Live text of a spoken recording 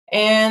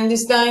and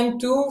this time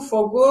to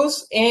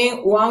focus in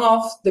one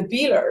of the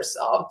pillars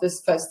of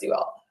this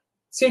festival,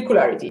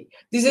 circularity.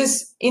 This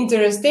is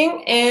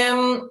interesting,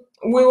 and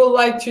we would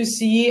like to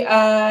see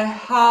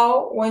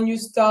how, when you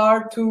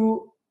start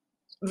to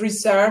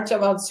research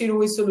about zero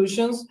waste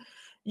solutions,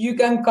 you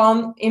can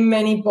come in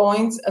many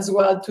points as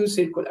well to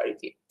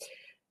circularity.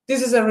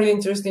 This is a really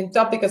interesting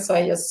topic, as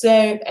I just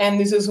said, and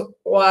this is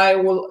why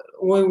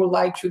we would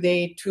like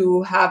today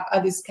to have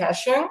a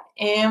discussion.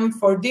 And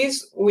for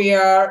this, we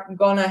are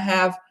gonna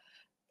have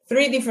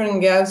 3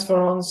 different guests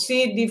from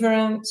 3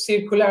 different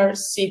circular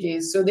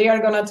cities. So they are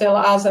gonna tell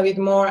us a bit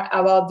more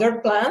about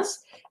their plans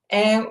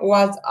and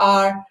what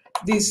are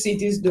these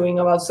cities doing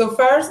about. So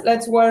first,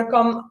 let's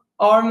welcome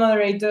our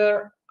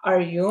moderator,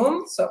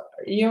 Arjun. So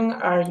Arjun,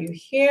 are you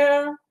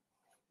here?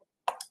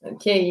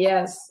 Okay,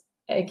 yes.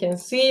 I can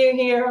see you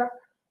here.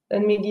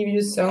 Let me give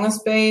you some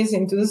space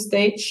into the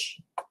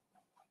stage.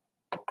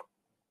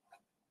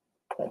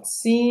 Let's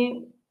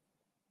see.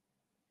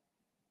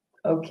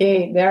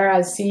 Okay, there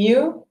I see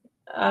you.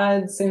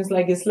 It seems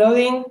like it's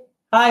loading.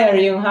 Hi,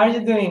 Arjun, how are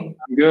you doing?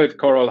 I'm good,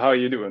 Coral. How are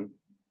you doing?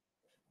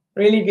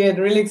 Really good,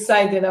 really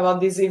excited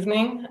about this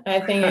evening. I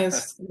think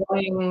it's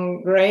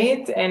going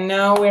great. And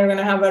now we're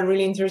gonna have a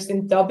really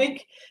interesting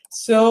topic.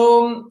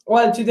 So,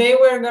 well, today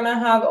we're gonna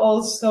have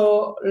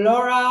also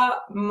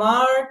Laura,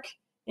 Marc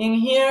in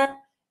here.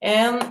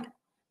 And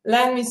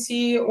let me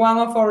see, one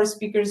of our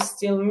speakers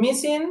still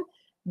missing,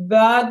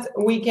 but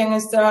we can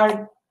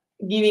start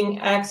giving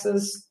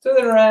access to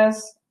the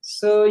rest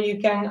so you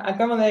can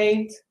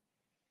accommodate.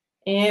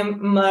 And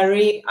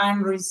Marie,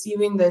 I'm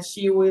receiving that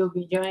she will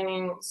be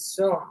joining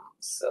soon.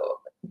 So,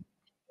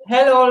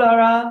 hello,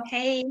 Laura.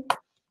 Hey.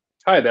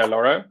 Hi there,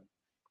 Laura.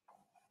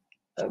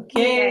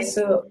 Okay, hey,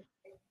 so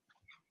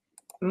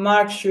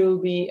Marc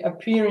should be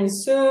appearing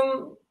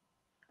soon.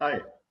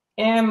 Hi.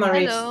 And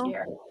Marie is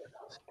here.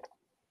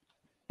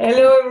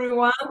 Hello,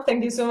 everyone.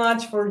 Thank you so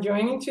much for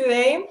joining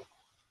today.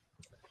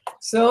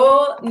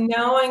 So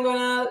now I'm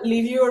gonna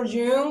leave you,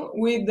 Arjun,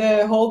 with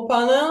the whole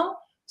panel.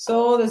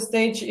 So the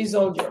stage is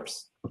all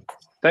yours.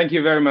 Thank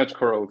you very much,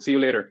 Coral. See you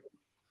later.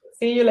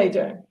 See you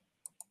later.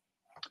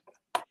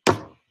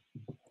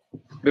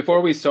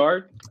 Before we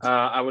start,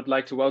 I would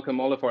like to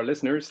welcome all of our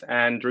listeners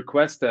and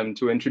request them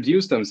to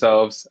introduce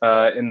themselves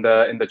in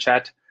the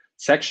chat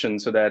section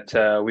so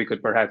that we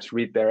could perhaps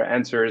read their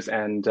answers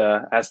and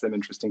ask them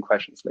interesting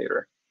questions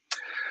later.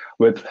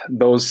 With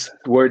those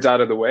words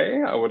out of the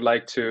way, I would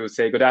like to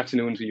say good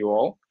afternoon to you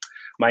all.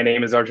 My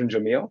name is Arjun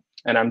Jamil,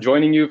 and I'm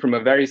joining you from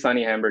a very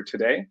sunny Hamburg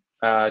today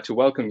to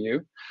welcome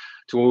you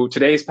to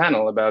today's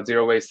panel about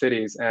zero waste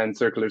cities and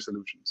circular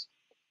solutions.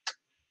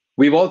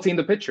 We've all seen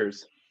the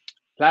pictures.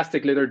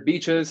 Plastic littered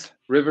beaches,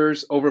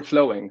 rivers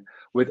overflowing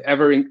with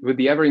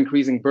the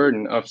ever-increasing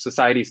burden of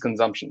society's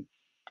consumption.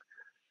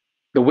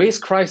 The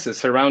waste crisis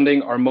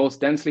surrounding our most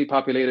densely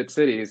populated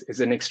cities is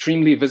an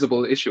extremely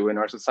visible issue in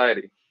our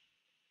society.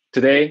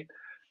 Today,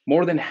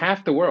 more than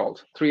half the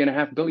world,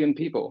 3.5 billion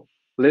people,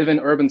 live in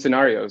urban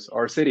scenarios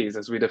or cities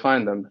as we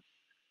define them.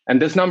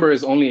 And this number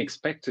is only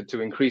expected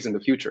to increase in the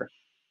future.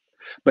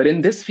 But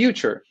in this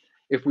future,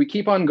 if we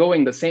keep on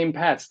going the same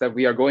paths that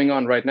we are going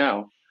on right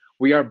now,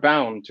 we are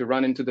bound to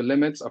run into the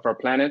limits of our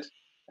planet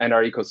and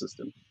our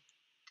ecosystem.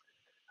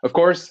 Of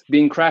course,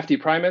 being crafty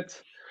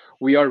primates,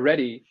 we are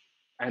ready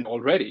and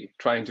already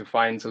trying to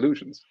find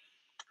solutions.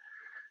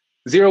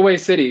 Zero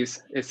waste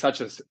cities is such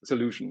a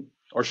solution,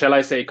 or shall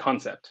I say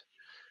concept.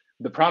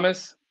 The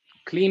promise,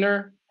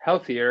 cleaner,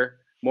 healthier,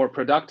 more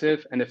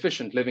productive and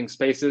efficient living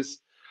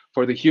spaces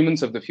for the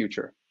humans of the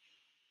future.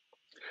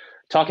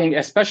 Talking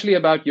especially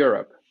about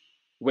Europe,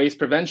 waste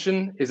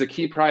prevention is a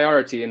key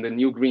priority in the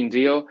new Green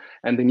Deal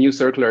and the new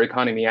Circular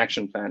Economy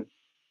Action Plan.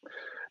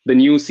 The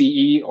new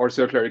CE, or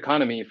Circular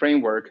Economy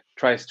Framework,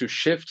 tries to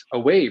shift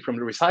away from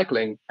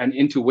recycling and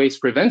into waste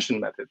prevention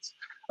methods,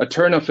 a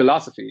turn of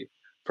philosophy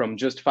from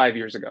just 5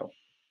 years ago.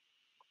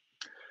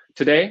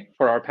 Today,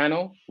 for our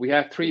panel, we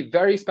have 3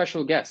 very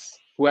special guests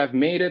who have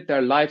made it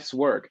their life's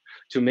work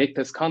to make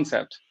this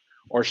concept,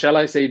 or shall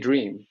I say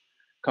dream,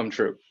 come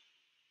true.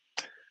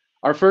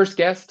 Our first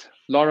guest,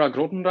 Laura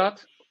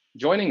Grotenrath,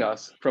 joining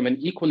us from an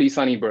equally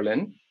sunny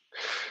Berlin.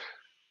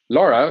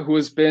 Laura, who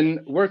has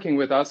been working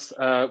with us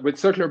with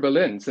Circular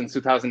Berlin since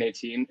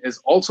 2018, is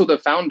also the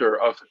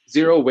founder of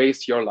Zero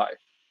Waste Your Life.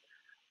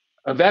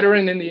 A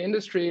veteran in the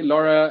industry,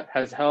 Laura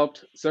has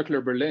helped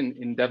Circular Berlin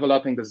in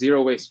developing the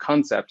zero waste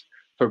concept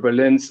for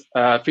Berlin's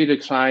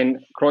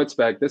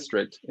Friedrichshain-Kreuzberg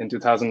district in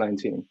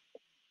 2019.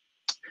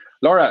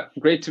 Laura,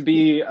 great to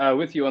be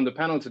with you on the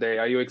panel today.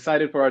 Are you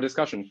excited for our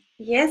discussion?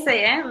 Yes, I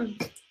am.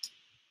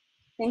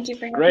 Thank you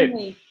for having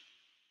me.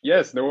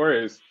 Yes, no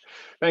worries.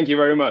 Thank you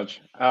very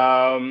much.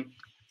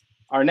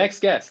 Our next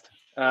guest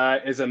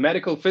is a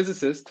medical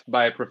physicist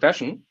by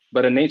profession,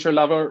 but a nature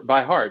lover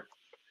by heart.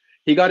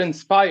 He got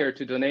inspired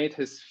to donate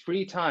his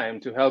free time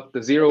to help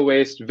the zero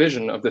waste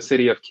vision of the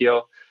city of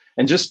Kiel,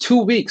 and just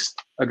 2 weeks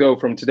ago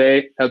from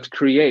today, helped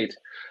create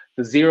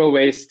the zero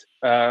waste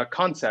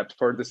concept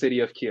for the city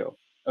of Kiel,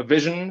 a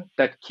vision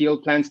that Kiel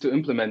plans to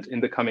implement in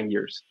the coming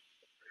years.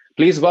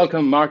 Please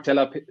welcome Marc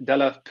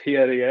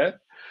Delapierrière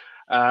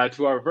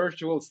to our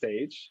virtual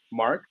stage.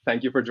 Marc,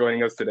 thank you for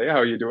joining us today. How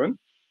are you doing?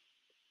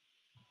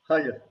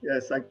 Hi,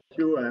 yes, thank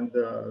you, and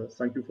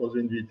thank you for the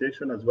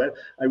invitation as well.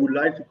 I would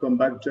like to come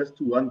back just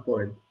to one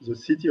point. The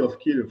city of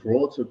Kiel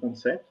wrote the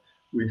concept.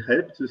 We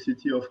helped the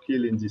city of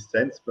Kiel in this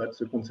sense, but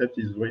the concept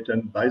is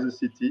written by the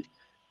city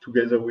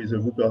together with the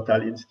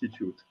Wuppertal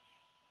Institute.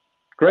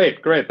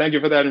 Great, great. Thank you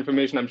for that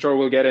information. I'm sure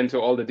we'll get into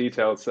all the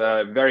details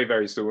very,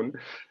 very soon.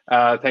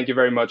 Thank you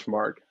very much,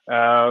 Marc.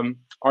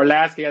 Our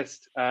last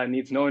guest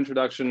needs no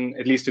introduction,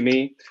 at least to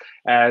me,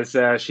 as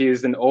she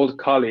is an old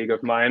colleague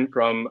of mine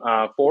from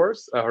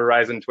FORCE, a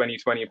Horizon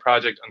 2020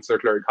 project on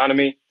circular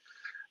economy.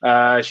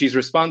 She's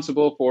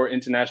responsible for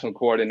international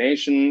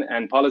coordination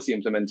and policy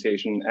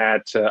implementation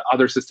at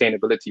other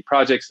sustainability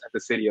projects at the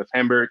city of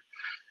Hamburg.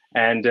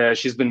 And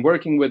she's been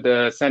working with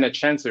the Senate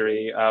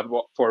Chancery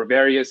for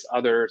various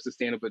other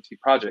sustainability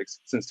projects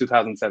since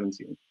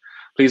 2017.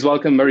 Please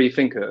welcome Marie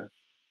Finke.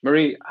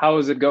 Marie, how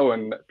is it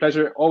going?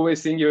 Pleasure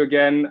always seeing you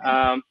again.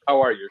 How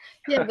are you?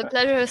 Yeah, the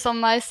pleasure is on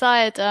my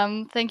side.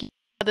 Thank you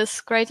for this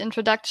great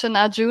introduction,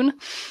 Arjun.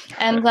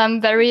 And I'm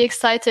very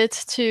excited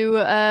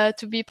to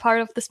be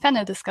part of this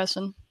panel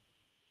discussion.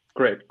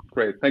 Great,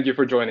 great. Thank you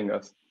for joining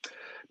us.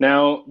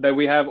 Now that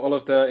we have all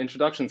of the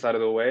introductions out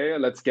of the way,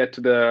 let's get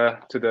to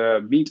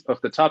the meat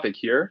of the topic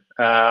here.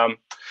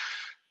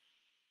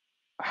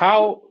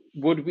 How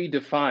would we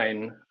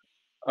define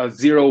a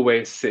zero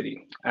waste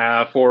city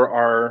for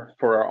our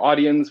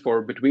audience,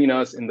 for between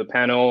us in the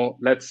panel?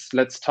 Let's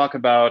talk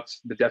about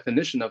the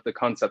definition of the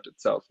concept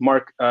itself.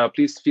 Marc,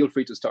 please feel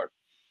free to start.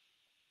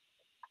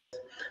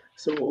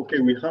 So, okay,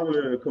 we have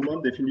a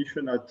common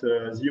definition at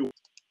Zero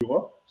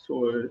Europe.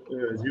 So,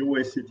 zero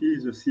waste city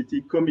is a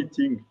city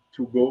committing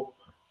to go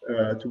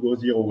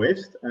zero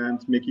waste and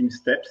making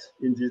steps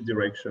in this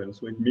direction.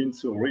 So it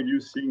means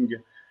reducing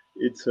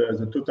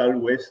the total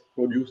waste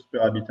produced per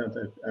habitant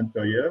and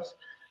per year,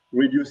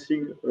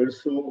 reducing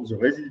also the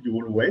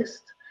residual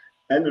waste,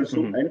 and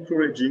also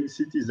encouraging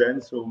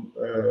citizens to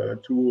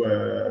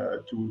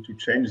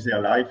change their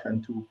life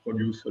and to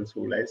produce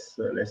also less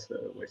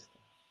waste.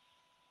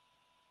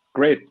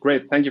 Great,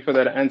 great. Thank you for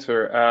that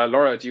answer.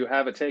 Laura, do you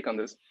have a take on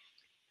this?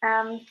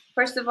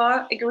 First of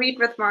all, agreed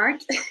with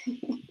Marc.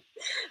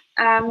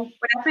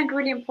 What I find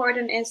really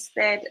important is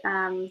that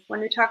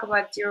when we talk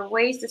about zero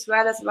waste as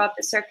well as about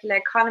the circular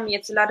economy,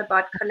 it's a lot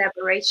about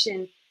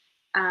collaboration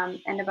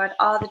and about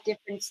all the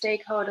different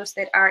stakeholders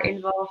that are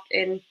involved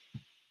in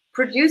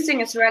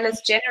producing as well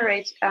as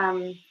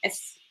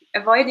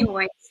avoiding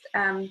waste,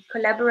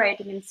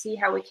 collaborating and see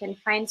how we can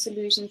find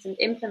solutions and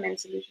implement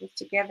solutions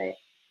together.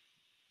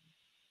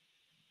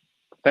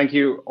 Thank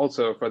you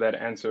also for that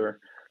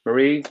answer.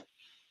 Marie,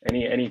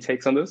 any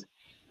takes on this?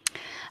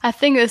 I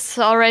think it's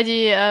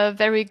already a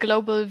very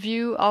global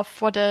view of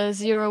what a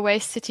zero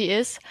waste city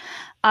is.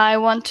 I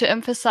want to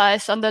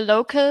emphasize on the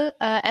local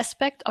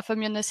aspect of a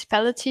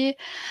municipality.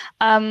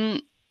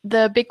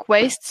 The big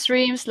waste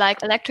streams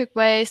like electric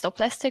waste or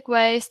plastic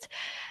waste,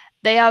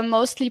 they are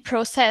mostly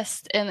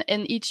processed in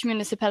each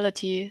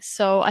municipality.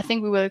 So I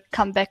think we will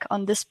come back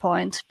on this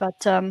point, but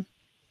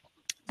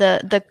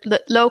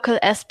the local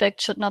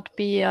aspect should not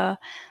be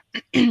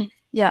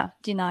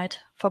denied,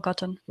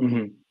 forgotten.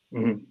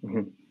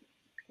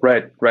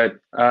 Right, right.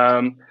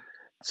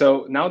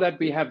 So now that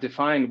we have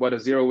defined what a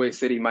zero waste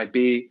city might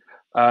be,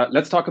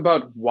 let's talk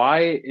about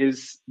why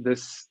is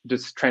this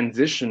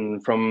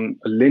transition from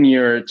a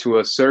linear to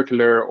a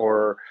circular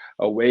or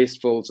a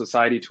wasteful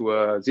society to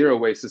a zero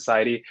waste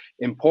society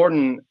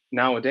important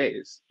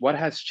nowadays? What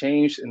has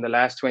changed in the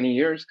last 20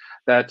 years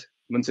that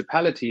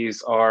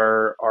municipalities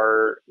are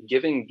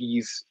giving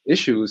these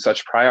issues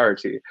such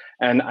priority?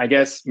 And I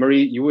guess,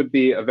 Marie, you would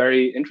be a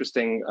very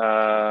interesting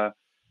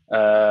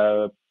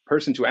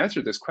person to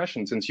answer this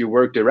question, since you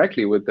work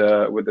directly with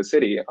the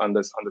city on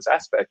this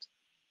aspect.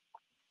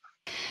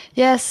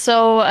 Yes,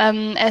 so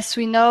as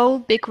we know,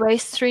 big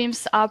waste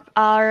streams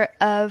are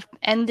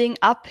ending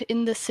up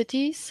in the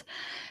cities.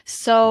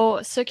 So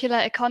circular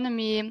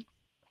economy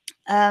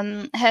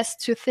has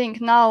to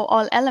think now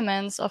all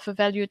elements of a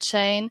value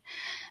chain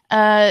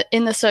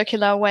in a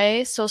circular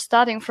way. So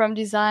starting from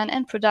design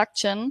and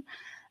production,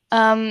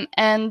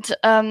 and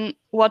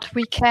what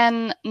we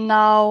can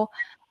now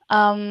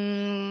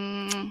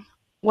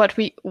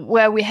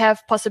where we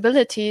have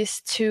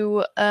possibilities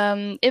to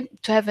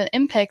have an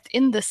impact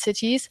in the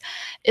cities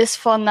is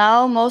for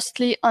now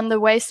mostly on the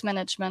waste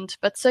management,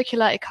 but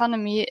circular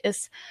economy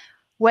is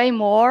way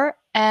more,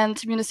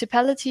 and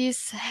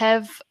municipalities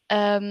have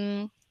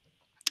the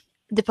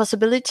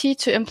possibility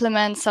to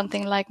implement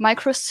something like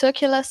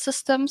microcircular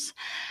systems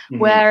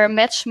where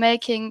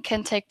matchmaking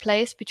can take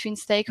place between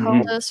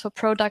stakeholders for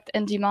product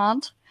and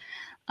demand.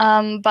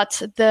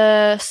 But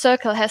the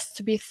circle has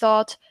to be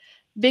thought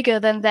bigger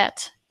than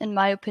that, in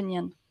my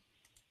opinion.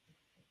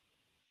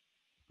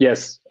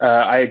 Yes,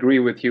 I agree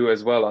with you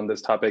as well on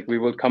this topic. We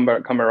will come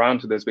around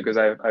to this because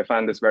I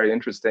find this very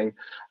interesting.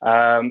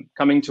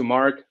 Coming to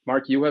Marc.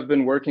 Marc, you have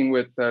been working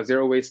with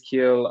Zero Waste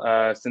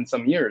Kiel since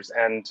some years,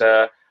 and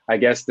I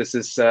guess this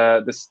is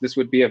this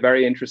would be a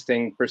very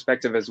interesting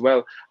perspective as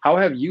well. How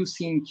have you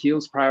seen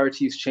Kiel's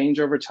priorities change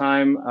over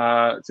time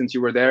since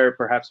you were there,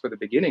 perhaps for the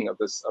beginning of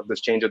this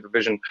change of the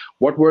vision?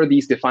 What were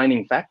these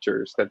defining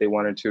factors that they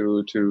wanted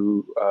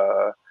to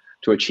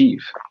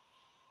achieve?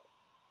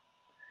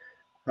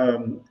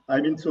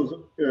 I mean,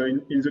 so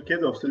in the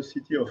case of the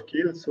city of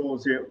Kiel, so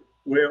they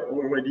were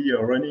already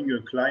running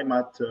a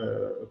climate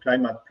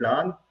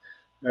plan,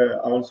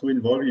 also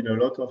involved in a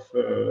lot of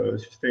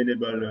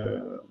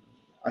sustainable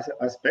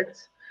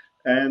aspects.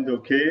 And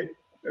okay,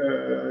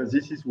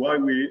 this is why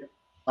we,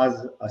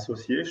 as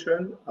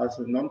association, as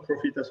a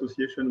non-profit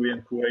association, we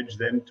encourage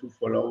them to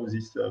follow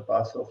this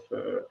path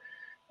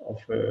of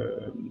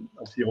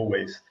zero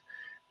waste.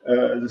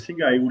 The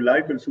thing I would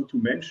like also to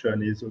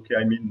mention is, okay,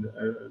 I mean,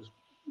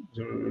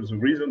 the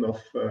reason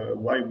of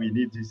why we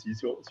need this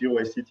zero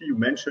waste city, you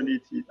mentioned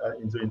it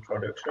in the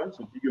introduction,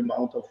 the big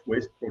amount of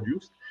waste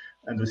produced,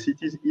 and the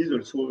cities is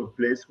also a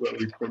place where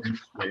we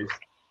produce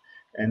waste.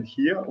 And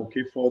here,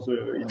 okay,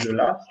 in the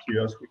last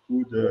years, we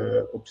could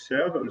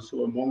observe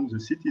also among the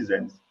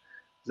citizens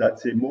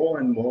that they more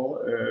and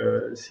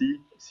more see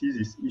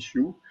this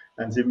issue,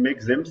 and they make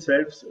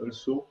themselves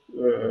also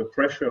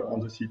pressure on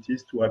the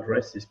cities to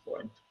address this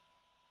point.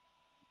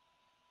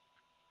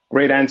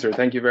 Great answer.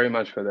 Thank you very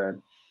much for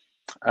that.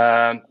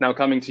 Now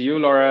coming to you,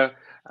 Laura,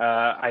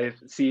 I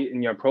see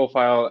in your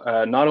profile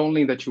not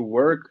only that you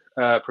work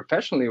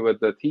professionally with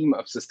the theme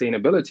of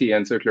sustainability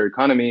and circular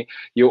economy,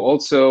 you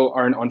also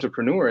are an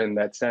entrepreneur in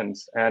that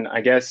sense. And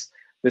I guess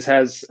this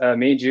has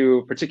made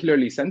you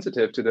particularly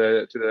sensitive to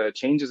the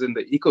changes in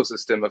the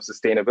ecosystem of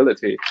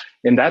sustainability.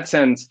 In that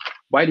sense,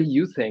 why do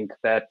you think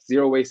that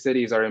zero waste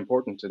cities are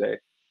important today?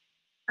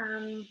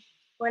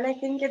 Well, I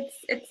think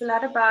it's a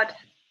lot about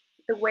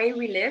the way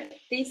we live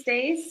these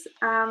days.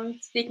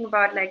 Speaking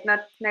about like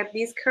not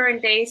these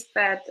current days,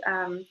 but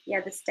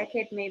yeah, this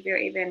decade maybe, or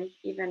even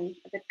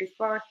a bit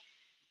before.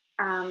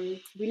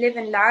 We live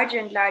in larger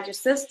and larger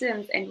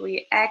systems, and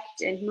we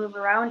act and move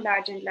around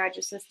larger and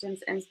larger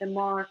systems. And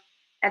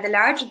the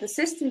larger the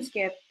systems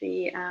get,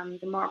 the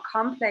more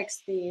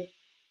complex the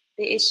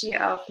issue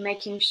of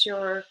making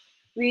sure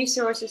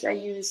resources are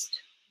used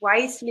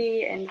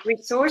wisely and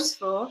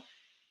resourceful,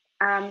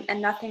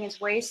 and nothing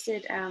is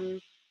wasted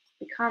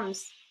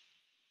becomes.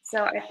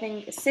 So I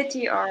think a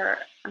city, or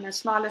on a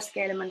smaller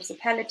scale, a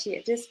municipality,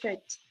 a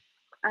district,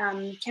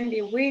 can be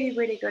a really,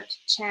 really good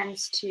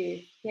chance to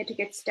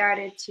get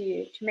started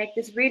to make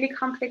this really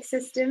complex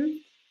system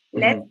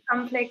less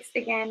complex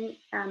again,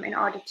 in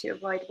order to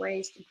avoid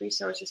waste and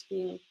resources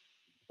being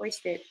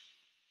wasted.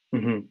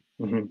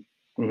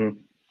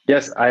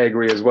 Yes, I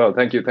agree as well.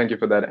 Thank you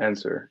for that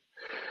answer.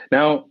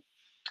 Now,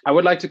 I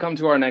would like to come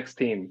to our next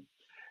theme.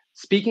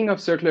 Speaking of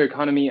circular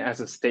economy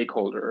as a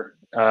stakeholder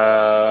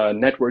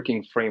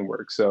networking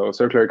framework, so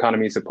circular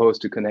economy is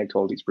supposed to connect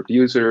all these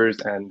producers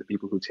and the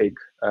people who take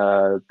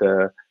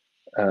the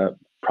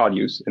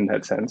produce in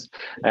that sense,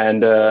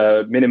 and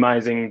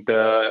minimizing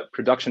the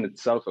production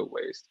itself of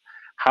waste.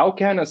 How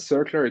can a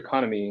circular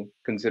economy,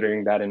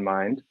 considering that in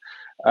mind,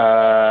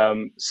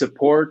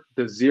 support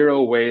the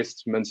zero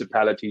waste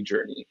municipality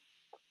journey?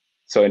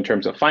 So in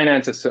terms of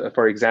finances,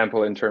 for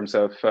example, in terms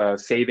of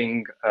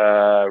saving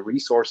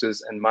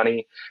resources and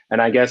money.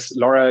 And I guess,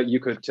 Laura, you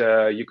could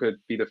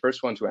be the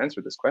first one to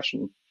answer this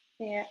question.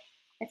 Yeah,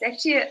 it's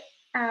actually,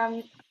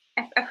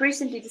 I've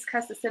recently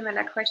discussed a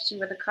similar question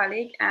with a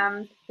colleague.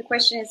 The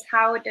question is,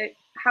 how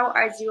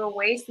are zero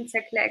waste and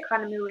circular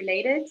economy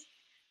related?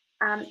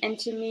 And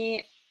to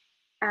me,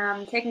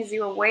 taking a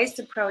zero waste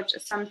approach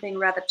is something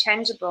rather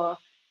tangible,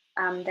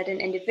 that an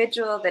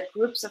individual, that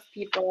groups of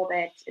people,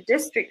 that a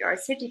district or a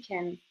city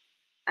can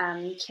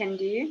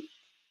do.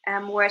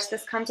 Whereas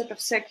this concept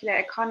of circular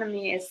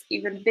economy is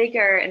even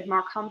bigger and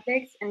more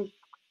complex, and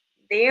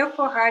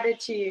therefore harder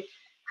to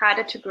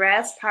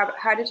grasp,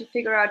 harder to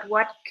figure out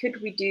what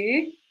could we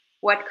do,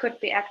 what could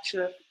be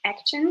actual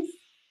actions.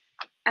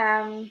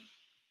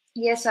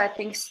 Yes, so I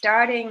think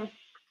starting,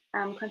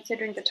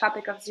 considering the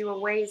topic of zero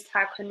waste,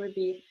 how can we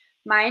be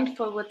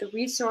mindful with the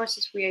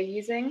resources we are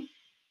using?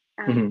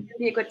 Would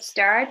be a good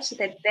start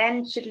that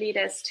then should lead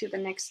us to the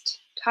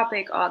next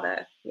topic, or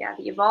the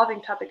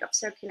evolving topic of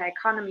circular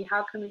economy.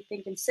 How can we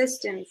think in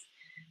systems?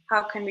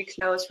 How can we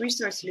close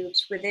resource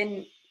loops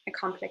within a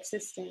complex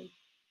system?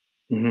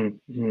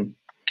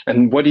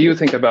 And what do you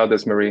think about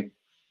this, Marie?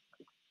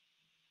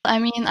 I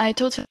mean, I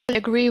totally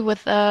agree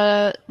with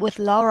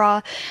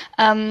Laura.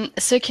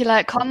 Circular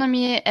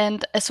economy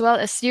and as well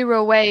as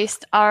zero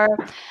waste are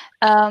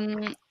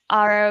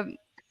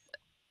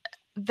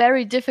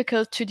very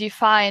difficult to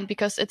define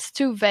because it's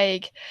too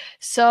vague.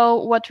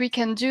 So what we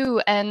can do,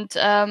 and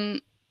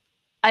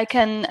I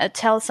can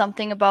tell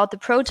something about the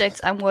projects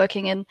I'm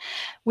working in.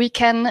 We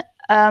can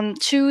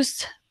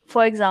choose,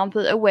 for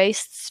example, a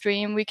waste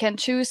stream. We can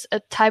choose a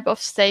type of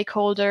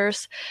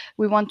stakeholders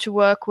we want to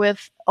work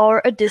with,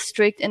 or a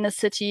district in a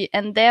city.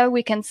 And there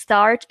we can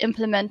start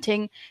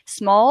implementing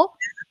small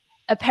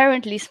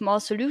apparently small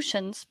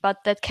solutions,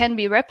 but that can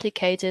be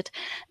replicated.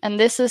 And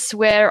this is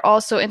where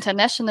also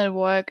international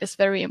work is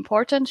very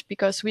important,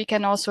 because we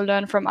can also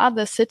learn from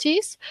other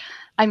cities,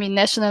 I mean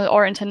national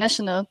or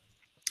international,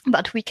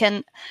 but we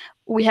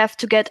have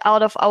to get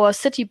out of our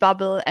city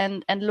bubble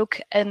and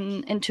look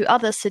into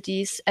other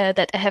cities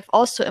that have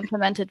also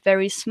implemented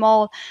very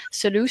small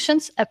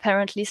solutions,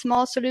 apparently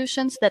small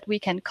solutions that we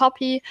can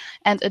copy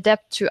and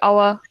adapt to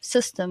our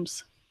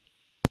systems.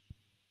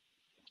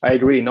 I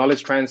agree.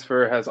 Knowledge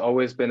transfer has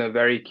always been a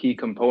very key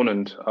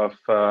component of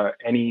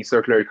any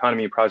circular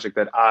economy project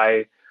that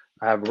I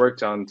have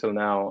worked on till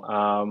now.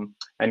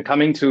 And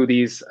coming to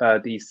these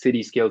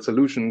city scale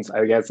solutions,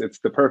 I guess it's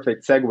the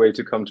perfect segue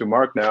to come to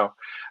Marc now.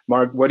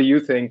 Marc, what do you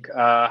think?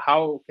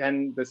 How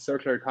can the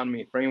circular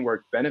economy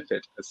framework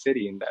benefit a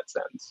city in that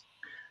sense?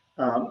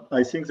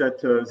 I think that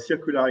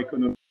circular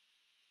economy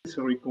is a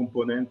necessary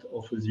component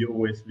of a zero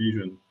waste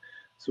vision.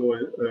 So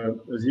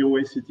a zero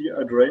waste city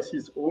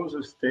addresses all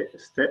the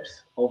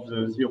steps of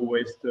the zero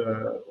waste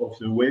of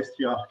the waste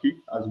hierarchy,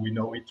 as we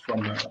know it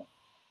from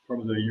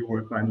the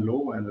European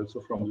law and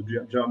also from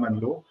the German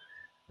law.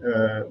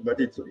 But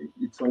it's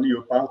only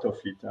a part of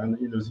it. And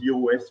in a zero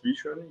waste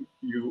vision,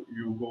 you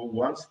go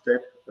one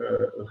step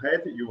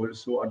ahead. You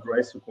also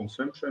address the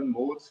consumption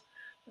modes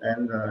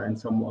and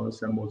some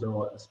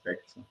other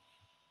aspects.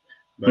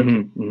 But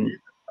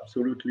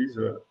absolutely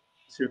the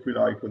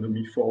circular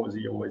economy for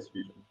zero waste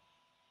vision.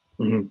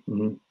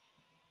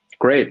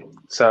 Great.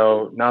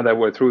 So now that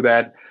we're through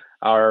that,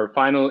 our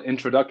final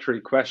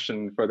introductory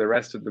question for the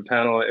rest of the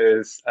panel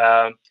is,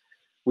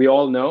 we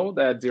all know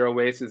that zero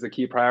waste is a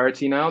key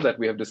priority now that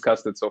we have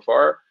discussed it so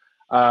far.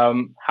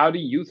 How do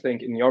you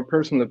think, in your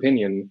personal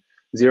opinion,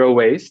 zero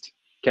waste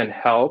can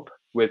help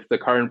with the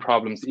current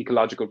problems,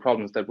 ecological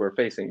problems that we're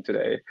facing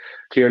today?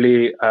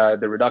 Clearly,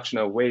 the reduction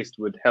of waste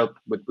would help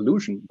with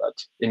pollution,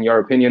 but in your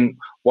opinion,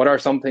 what are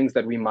some things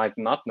that we might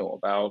not know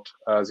about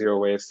zero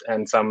waste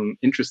and some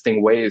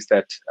interesting ways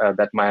that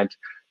that might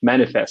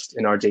manifest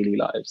in our daily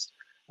lives?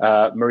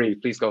 Marie,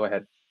 please go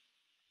ahead.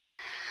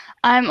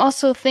 I'm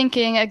also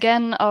thinking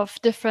again of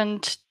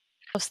different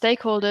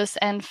stakeholders,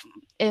 and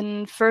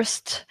in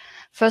first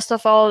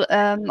of all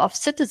of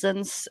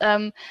citizens.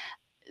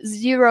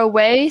 Zero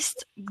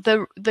waste,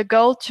 the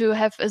goal to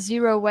have a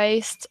zero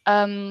waste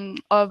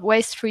or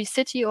waste-free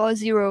city or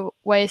zero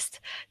waste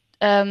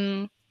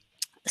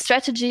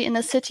strategy in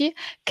a city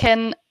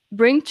can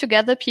bring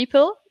together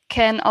people,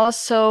 can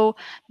also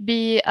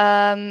be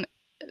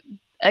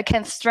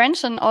can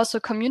strengthen also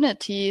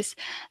communities.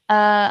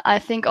 I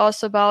think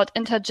also about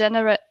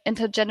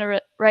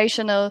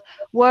intergenerational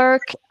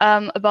work,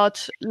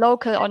 about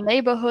local or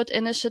neighborhood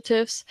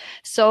initiatives.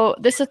 So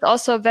this is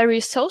also a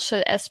very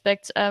social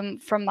aspect,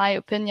 from my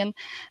opinion,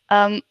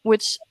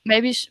 which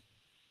maybe,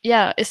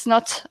 is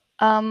not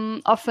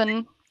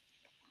often,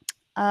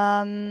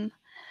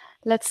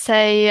 let's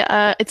say,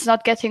 it's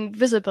not getting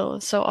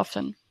visible so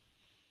often.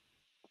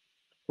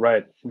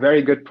 Right.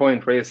 Very good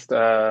point raised.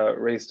 I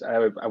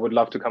would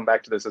love to come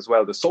back to this as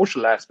well. The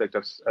social aspect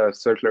of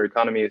circular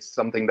economy is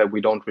something that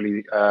we don't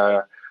really,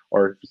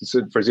 or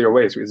for zero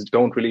waste, is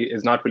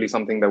not really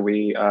something that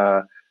we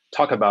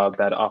talk about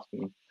that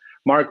often.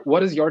 Marc,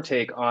 what is your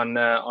take on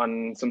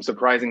some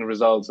surprising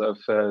results of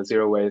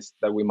zero waste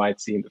that we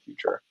might see in the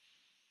future?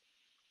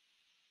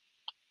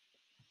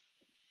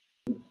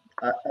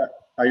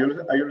 I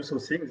also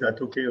think that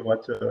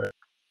what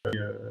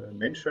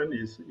mentioned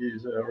is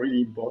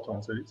really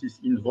important. So it is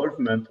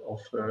involvement of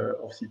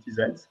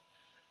citizens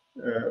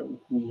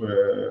who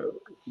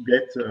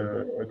get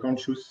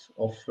conscious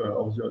of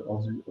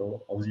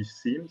these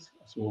themes.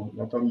 So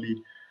not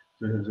only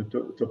the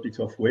topics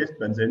of waste,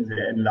 but then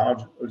they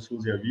enlarge also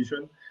their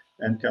vision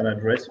and can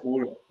address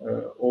all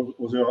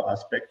other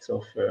aspects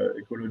of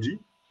ecology.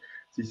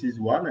 This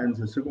is one, and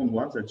the second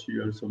one that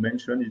you also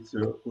mentioned, it's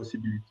a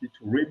possibility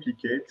to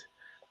replicate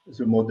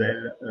the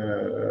model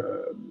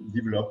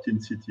developed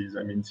in cities.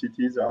 I mean,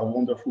 cities are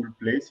wonderful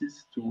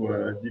places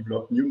to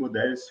develop new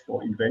models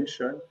for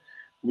invention,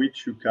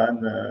 which you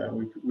can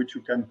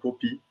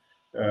copy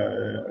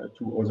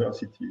to other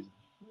cities.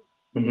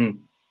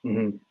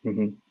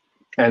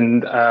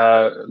 And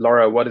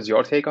Laura, what is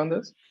your take on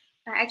this?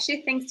 I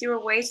actually think zero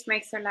waste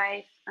makes our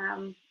life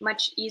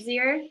much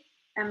easier,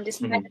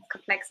 despite its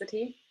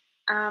complexity.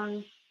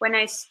 When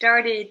I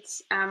started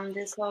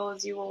this whole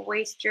zero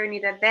waste journey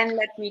that then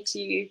led me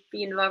to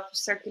be involved with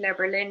Circular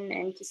Berlin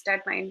and to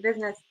start my own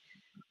business,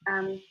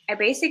 I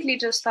basically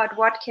just thought,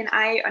 what can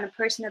I on a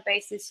personal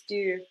basis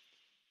do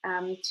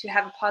to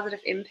have a positive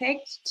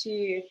impact,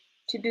 to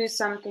do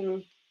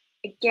something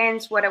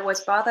against what I was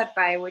bothered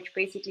by, which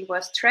basically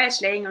was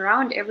trash laying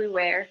around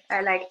everywhere.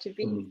 I like to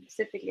be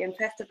specifically on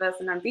festivals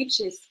and on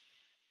beaches.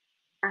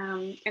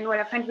 And what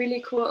I find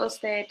really cool is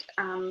that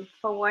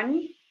for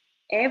one,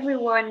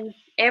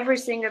 every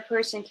single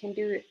person can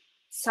do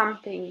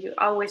something. You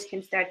always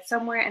can start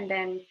somewhere and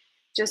then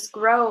just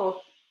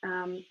grow,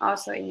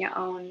 also in your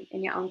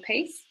own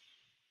pace.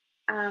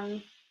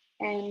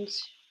 And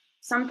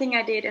something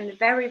I did in the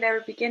very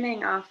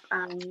beginning of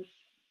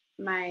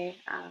my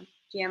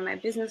my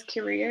business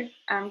career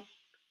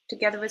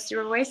together with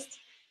zero waste,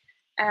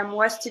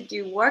 was to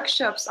do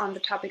workshops on the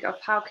topic of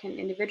how can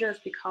individuals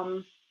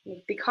become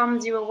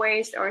zero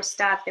waste or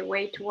start their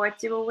way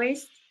towards zero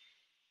waste.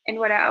 And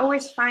what I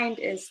always find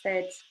is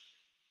that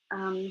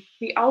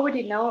we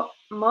already know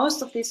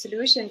most of these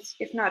solutions,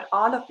 if not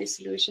all of these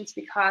solutions,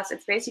 because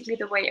it's basically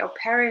the way our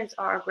parents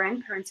or our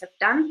grandparents have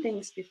done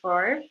things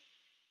before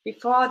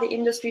the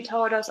industry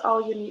told us,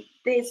 oh, you need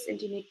this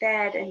and you need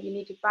that and you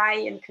need to buy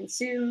and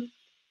consume.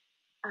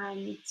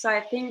 So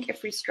I think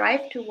if we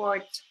strive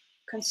towards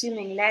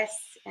consuming less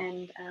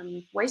and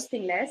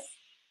wasting less,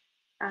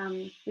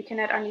 we can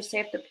not only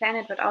save the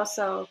planet, but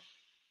also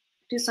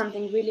do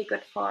something really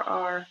good for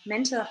our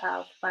mental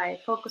health by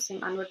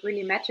focusing on what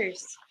really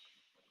matters,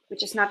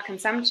 which is not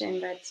consumption,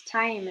 but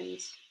time and,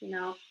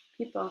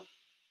 people.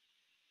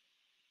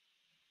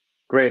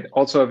 Great.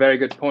 Also a very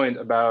good point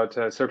about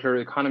circular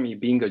economy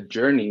being a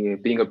journey,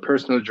 being a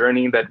personal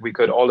journey that we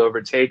could all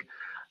overtake,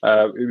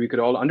 we could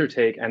all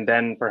undertake, and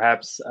then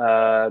perhaps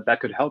that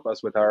could help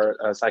us with our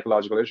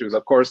psychological issues.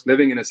 Of course,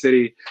 living in a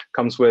city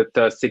comes with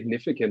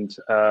significant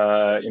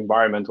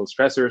environmental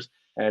stressors,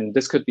 and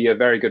this could be a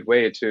very good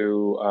way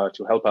to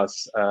help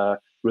us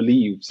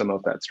relieve some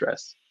of that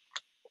stress.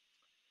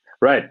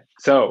 Right.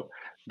 So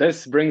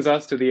this brings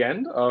us to the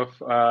end of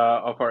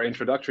our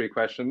introductory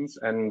questions.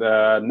 And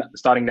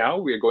starting now,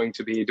 we're going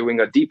to be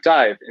doing a deep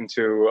dive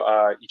into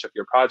each of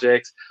your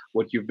projects,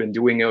 what you've been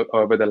doing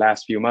over the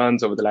last few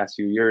months, over the last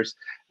few years.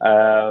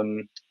 I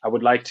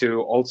would like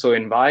to also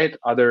invite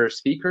other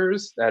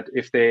speakers that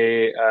if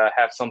they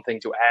have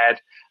something to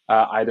add,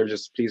 either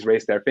just please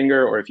raise their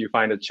finger, or if you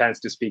find a chance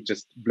to speak,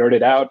 just blurt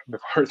it out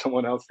before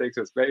someone else takes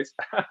your space.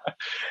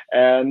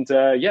 And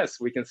yes,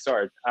 we can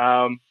start.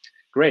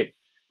 Great.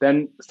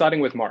 Then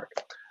starting with Marc.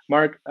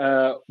 Marc,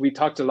 we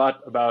talked a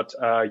lot about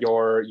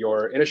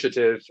your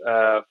initiative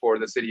for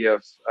the city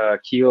of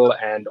Kiel,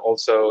 and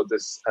also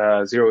this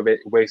zero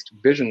waste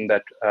vision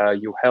that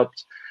you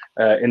helped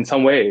in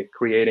some way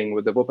creating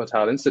with the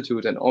Wuppertal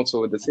Institute and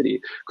also with the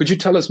city. Could you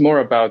tell us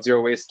more about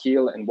Zero Waste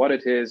Kiel and what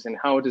it is and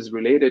how it is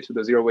related to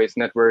the Zero Waste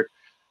Network,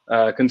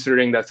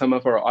 considering that some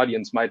of our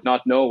audience might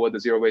not know what the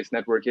Zero Waste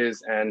Network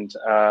is and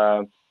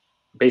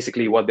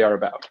basically what they are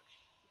about?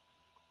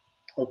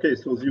 Okay,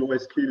 so Zero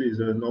Waste Kiel is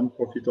a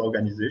non-profit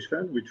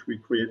organization which we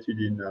created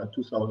in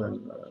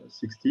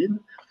 2016,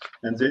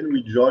 and then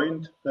we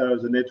joined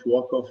the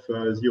network of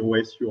Zero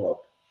Waste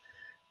Europe.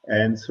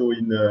 And so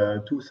in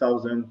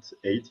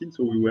 2018,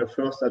 so we were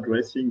first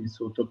addressing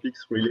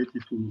topics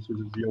related to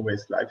the zero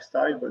waste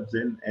lifestyle, but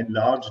then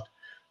enlarged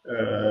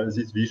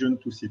this vision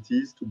to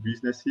cities, to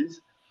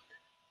businesses.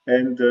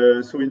 And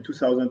so in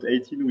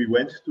 2018, we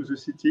went to the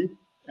city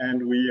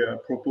and we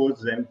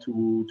proposed them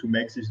to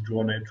make this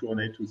journey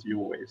to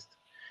zero waste.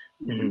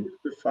 We used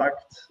the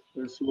fact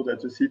also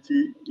that the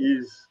city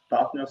is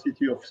partner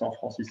city of San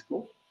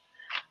Francisco,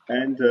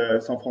 and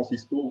San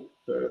Francisco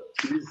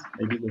is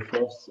maybe the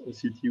first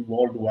city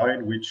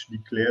worldwide which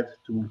declared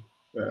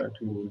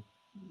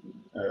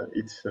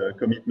its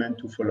commitment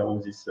to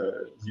follow this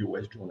zero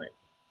waste journey.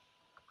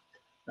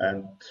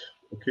 And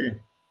okay,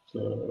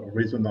 the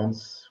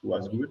resonance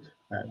was good,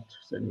 and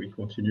then we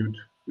continued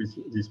with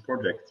this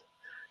project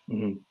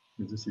in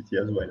the city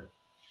as well.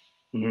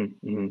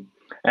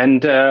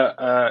 And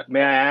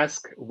may I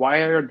ask, why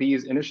are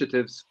these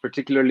initiatives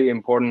particularly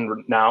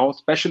important now,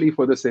 especially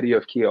for the city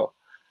of Kiel?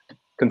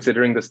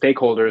 Considering the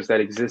stakeholders that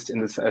exist in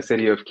the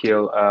city of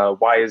Kiel,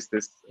 why is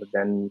this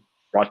then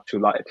brought to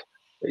light,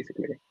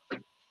 basically?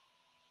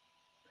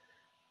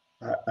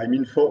 I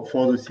mean,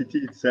 for the city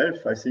itself,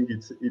 I think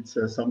it's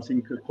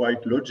something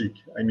quite logic.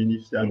 I mean,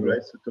 if they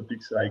address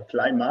topics like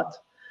climate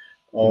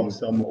or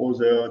some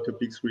other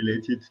topics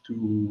related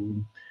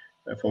to,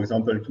 for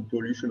example, to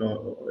pollution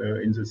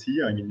in the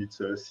sea. I mean, it's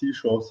a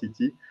seashore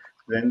city.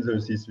 Then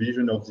there's this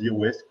vision of zero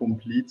waste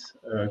completes,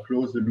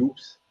 close the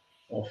loops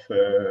of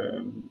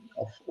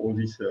all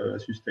these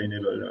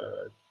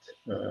sustainable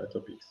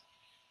topics.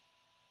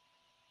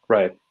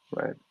 Right.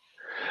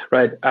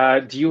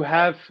 Do you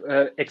have,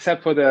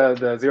 except for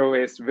the zero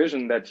waste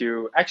vision that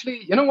you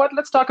actually, you know what?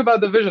 Let's talk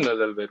about the vision a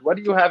little bit. What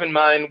do you have in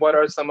mind? What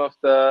are some of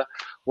the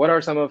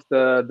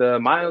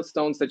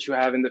milestones that you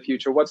have in the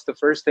future? What's the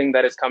first thing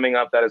that is coming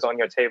up that is on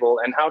your table,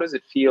 and how does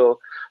it feel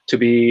to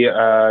be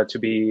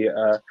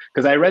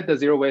because I read the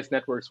Zero Waste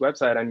Network's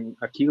website, and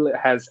Kiel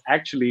has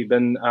actually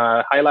been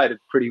highlighted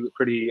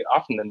pretty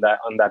often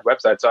on that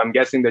website. So I'm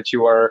guessing that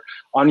you are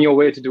on your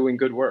way to doing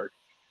good work.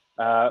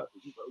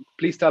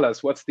 Please tell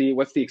us, what's the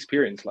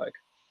experience like?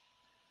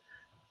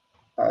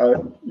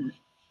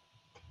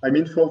 I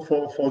mean, for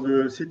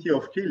the city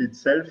of Kiel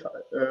itself,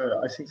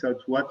 I think that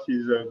what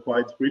is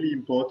quite really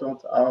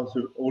important are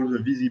all the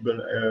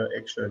visible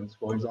actions.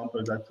 For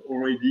example, that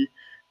already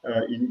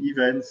in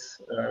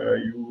events,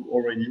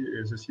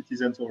 the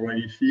citizens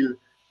already feel,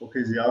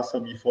 okay, there are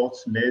some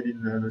efforts made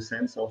in the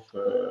sense of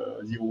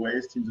zero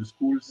waste in the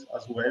schools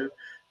as well.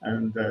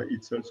 And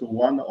it's also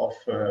one of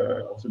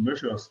the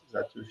measures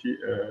that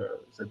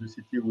the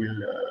city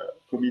will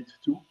commit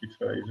to if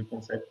the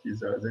concept is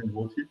then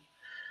voted.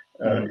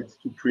 It's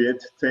to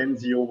create 10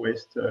 zero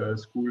waste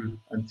schools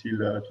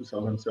until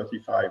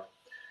 2035.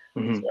 So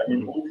I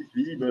mean, all these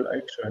visible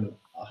actions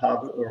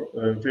have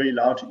a very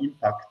large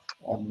impact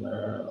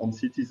on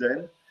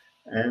citizens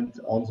and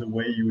on the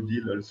way you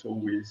deal also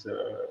with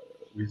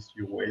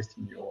your waste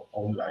in your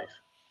own life.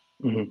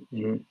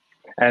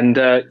 And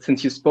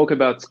since you spoke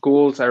about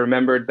schools, I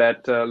remembered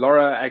that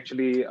Laura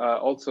actually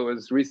also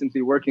is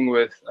recently working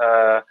with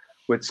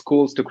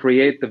schools to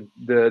create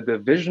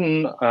the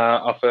vision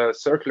of a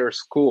circular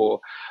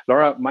school.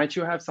 Laura, might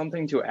you have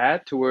something to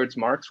add towards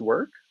Marc's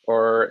work,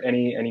 or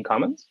any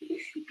comments?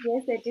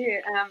 Yes, I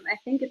do. I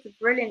think it's a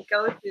brilliant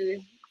goal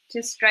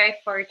to strive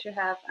for, to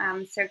have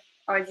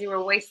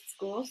zero waste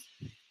schools.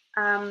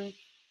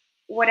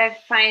 What I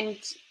find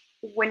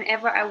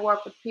whenever I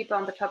work with people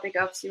on the topic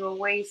of zero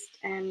waste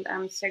and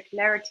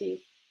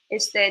circularity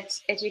is that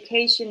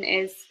education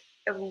is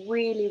a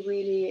really,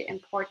 really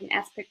important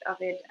aspect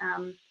of it.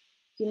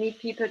 You need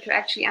people to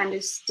actually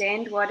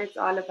understand what it's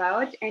all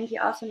about, and you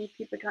also need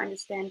people to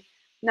understand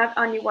not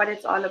only what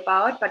it's all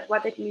about, but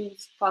what it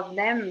means for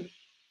them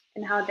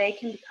and how they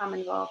can become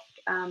involved.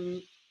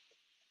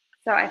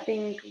 So I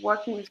think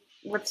working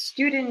with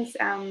students,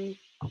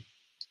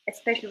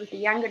 especially with the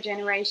younger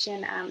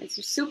generation, is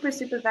super,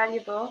 super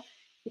valuable,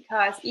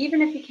 because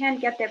even if you can't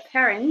get their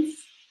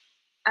parents,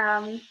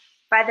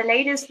 by the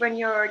latest when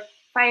you're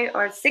 5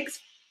 or 6,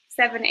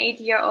 7,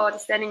 8-year-old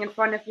standing in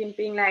front of you and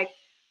being like,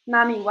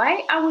 "Mommy,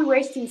 why are we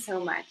wasting so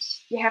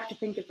much?" You have to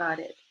think about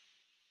it,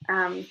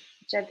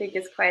 which I think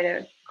is quite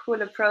a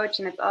cool approach.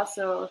 And it's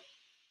also,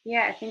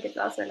 yeah, I think it's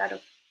also a lot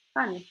of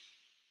fun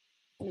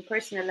on a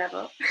personal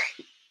level.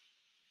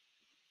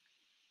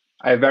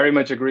 I very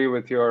much agree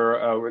with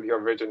your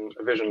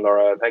vision,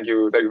 Laura. Thank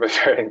you for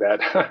sharing that.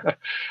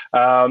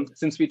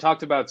 Since we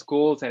talked about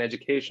schools and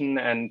education,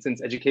 and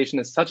since education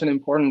is such an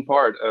important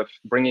part of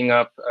bringing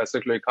up a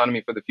circular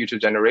economy for the future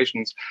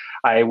generations,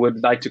 I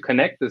would like to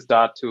connect this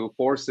dot to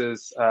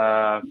Force's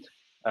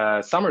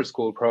summer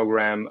school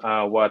program,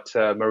 what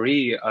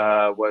Marie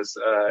was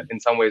in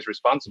some ways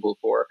responsible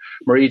for.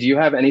 Marie, do you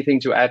have anything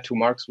to add to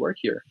Marc's work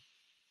here?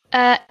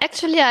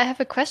 Actually, I have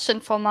a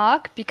question for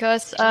Marc,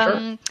 because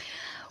Sure.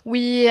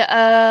 we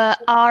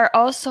are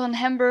also in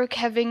Hamburg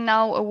having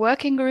now a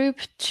working group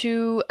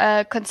to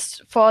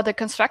for the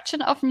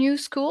construction of new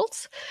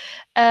schools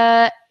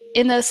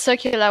in a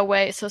circular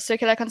way, so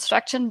circular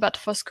construction, but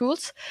for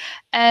schools.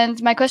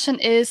 And my question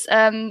is,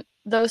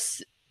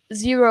 those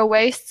zero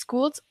waste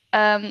schools,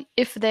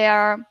 if they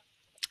are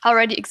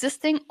already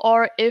existing,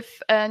 or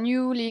if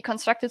newly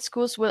constructed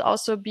schools will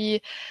also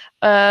be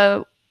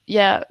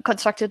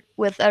constructed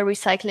with a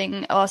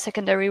recycling or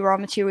secondary raw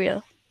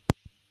material.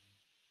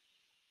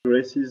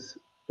 Addresses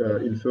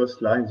in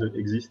first line the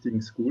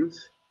existing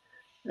schools,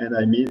 and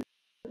I mean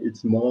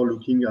it's more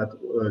looking at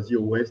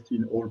zero waste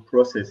in all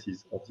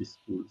processes of these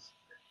schools,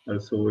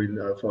 also in,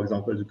 for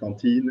example, the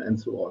canteen and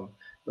so on.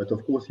 But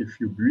of course, if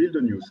you build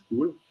a new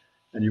school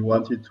and you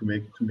want it to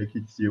make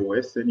it zero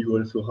waste, then you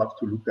also have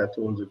to look at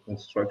all the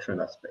construction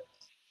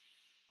aspects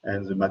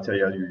and the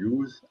material you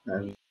use,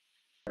 and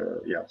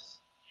yes,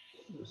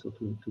 so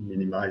to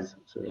minimize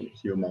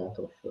the amount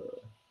of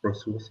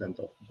resource and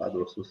of bad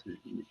resources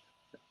in it.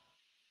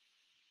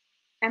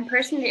 I'm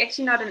personally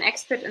actually not an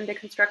expert in the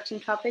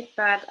construction topic,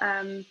 but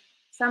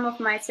some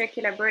of my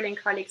Circular Berlin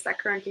colleagues are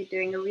currently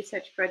doing a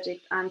research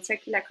project on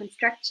circular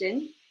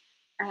construction.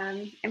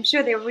 I'm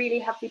sure they're really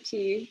happy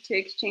to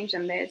exchange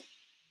on this.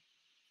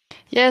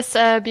 Yes,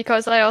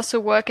 because I also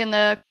work in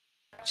a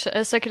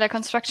circular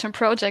construction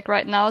project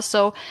right now.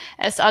 So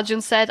as Arjun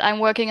said, I'm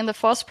working in the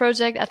Force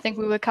project. I think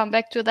we will come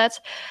back to that.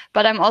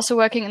 But I'm also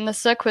working in the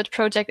Circuit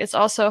project. It's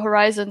also a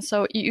Horizon,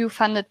 so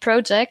EU-funded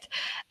project.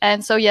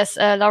 And so yes,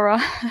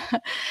 Laura,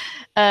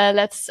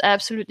 let's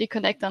absolutely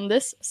connect on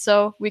this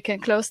so we can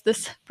close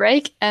this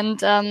break.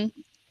 And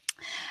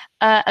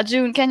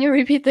Arjun, can you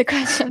repeat the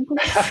question,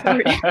 please?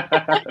 Sorry.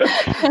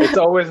 It's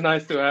always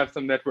nice to have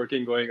some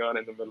networking going on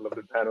in the middle of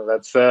the panel.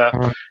 That's a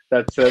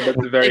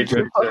very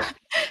good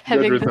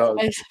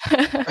result.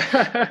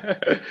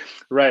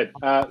 Right.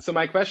 So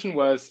my question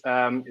was,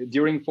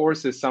 during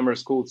Force's summer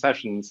school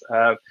sessions,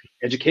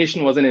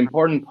 education was an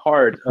important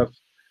part of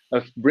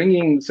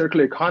bringing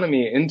circular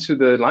economy into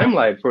the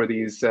limelight for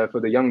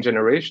the young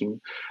generation.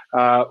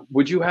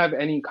 Would you have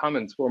any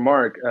comments for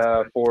Marc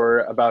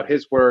about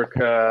his work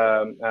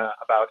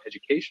about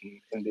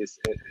education in this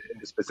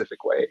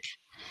specific way?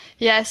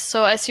 Yes.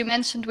 So as you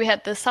mentioned, we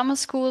had the summer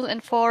school in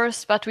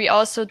Force, but we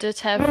also did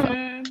have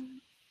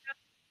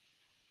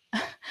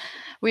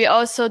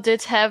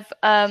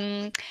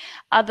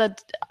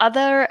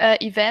other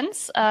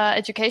events,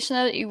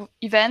 educational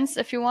events,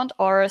 if you want,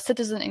 or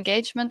citizen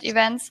engagement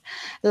events,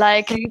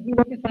 like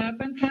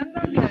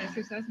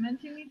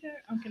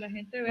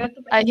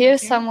I hear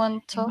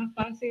someone talk.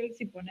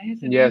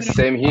 Yes,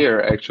 same here,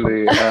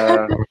 actually.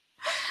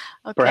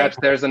 Okay. Perhaps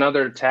there's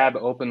another tab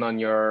open on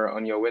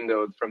your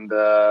window from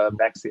the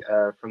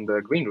from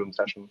the green room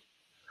session.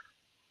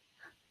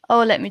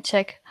 Oh, let me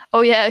check.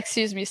 Oh yeah,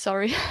 excuse me,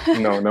 sorry.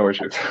 No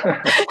issues.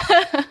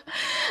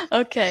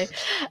 Okay.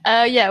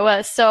 Yeah,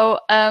 well, so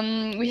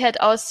we had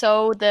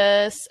also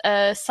this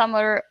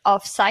Summer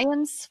of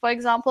Science, for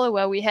example,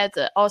 where we had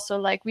also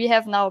like, we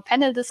have now a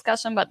panel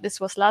discussion, but this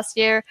was last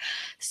year.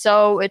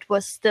 So it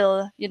was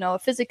still, you know, a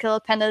physical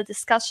panel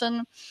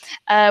discussion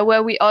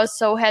where we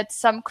also had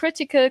some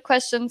critical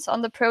questions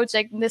on the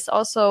project. And this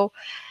also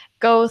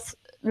goes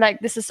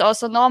like, this is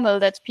also normal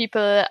that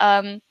people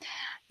are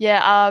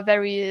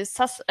very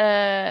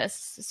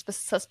suspicious.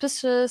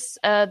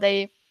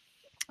 They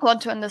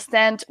want to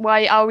understand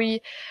why are we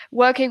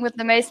working with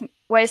the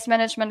waste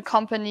management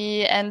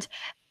company, and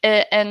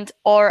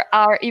or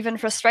are even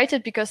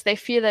frustrated because they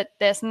feel that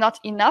there's not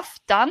enough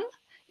done,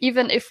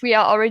 even if we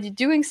are already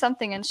doing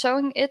something and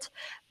showing it.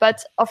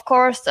 But of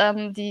course,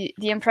 the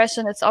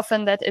impression is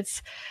often that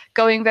it's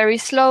going very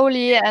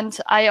slowly. And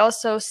I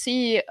also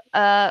see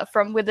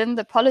from within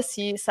the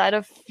policy side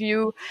of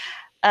view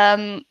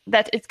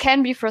that it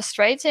can be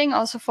frustrating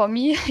also for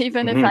me,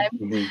 even if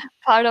I'm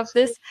part of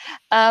this.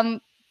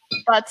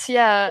 But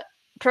yeah,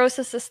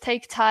 processes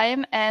take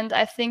time, and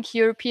I think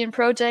European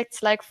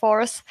projects like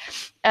Force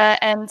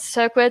and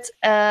Circuit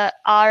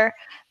are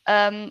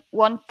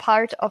one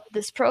part of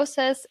this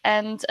process,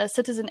 and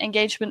citizen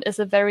engagement is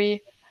a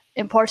very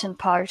important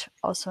part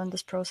also in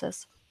this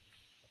process.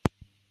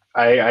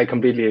 I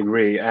completely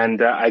agree.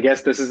 And I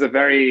guess this is a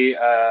very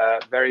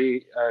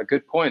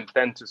good point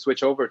then to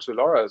switch over to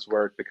Laura's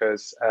work,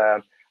 because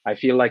I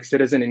feel like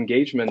citizen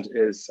engagement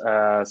is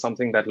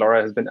something that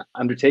Laura has been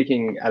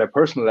undertaking at a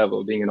personal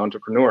level, being an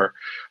entrepreneur.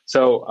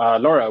 So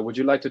Laura, would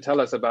you like to tell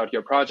us about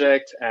your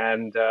project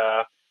and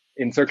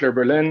in Circular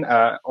Berlin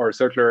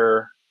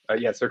Circular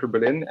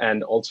Berlin,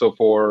 and also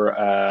for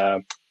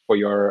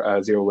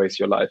your Zero Waste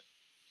Your Life?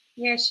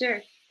 Yeah,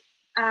 sure.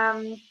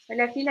 Well,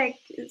 I feel like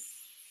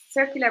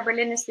Circular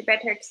Berlin is the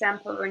better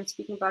example when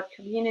speaking about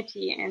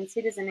community and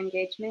citizen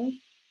engagement.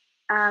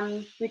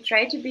 We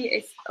try to be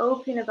as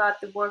open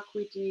about the work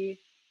we do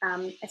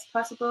as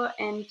possible,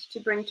 and to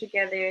bring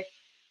together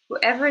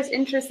whoever is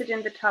interested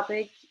in the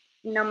topic,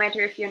 no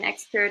matter if you're an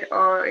expert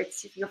or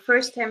it's your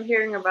first time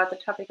hearing about the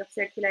topic of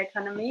circular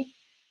economy,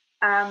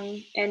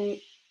 and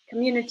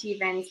community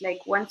events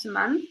like once a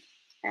month.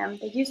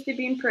 They used to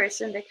be in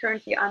person, they're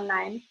currently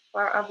online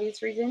for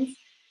obvious reasons.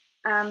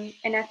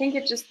 And I think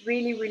it's just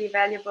really, really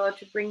valuable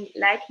to bring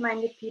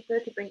like-minded people,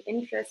 to bring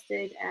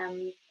interested,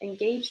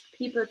 engaged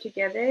people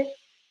together,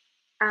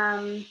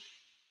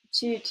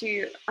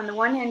 to on the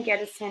one hand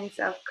get a sense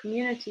of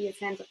community, a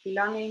sense of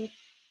belonging,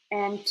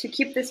 and to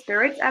keep the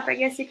spirits up, I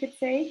guess you could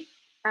say.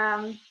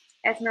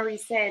 As Marie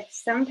said,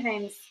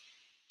 sometimes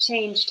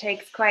change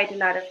takes quite a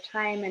lot of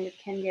time, and it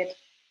can get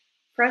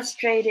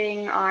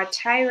frustrating or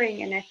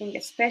tiring. And I think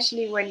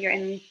especially when you're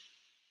in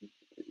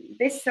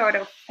this sort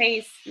of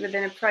phase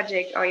within a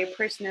project or your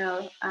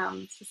personal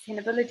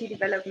sustainability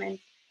development,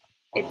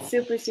 it's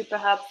super, super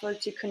helpful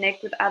to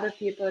connect with other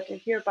people, to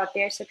hear about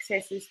their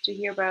successes, to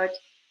hear about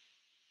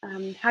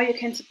how you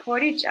can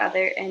support each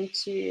other, and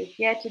to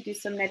do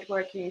some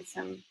networking,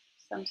 some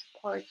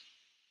support.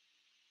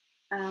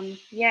 And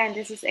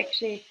this is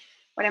actually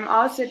what I'm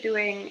also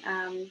doing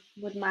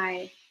with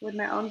my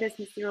own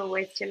business, Zero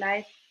Waste Your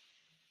Life.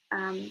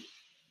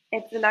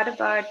 It's a lot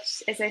about,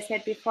 as I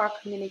said before,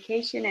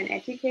 communication and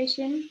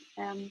education.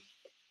 I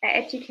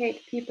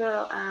educate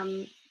people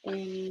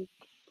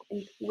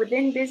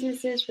within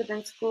businesses,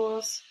 within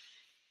schools,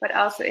 but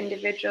also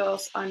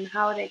individuals on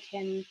how they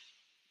can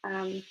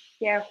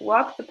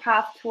walk the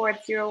path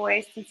towards zero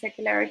waste and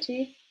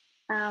circularity.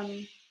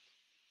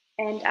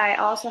 And I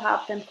also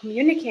help them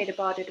communicate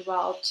about it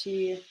well,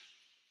 to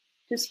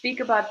speak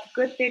about the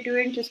good they're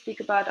doing, to speak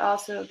about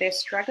also their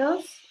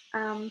struggles,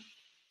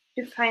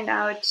 to find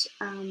out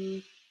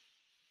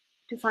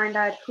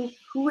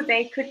who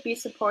they could be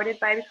supported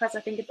by, because I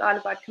think it's all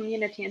about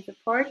community and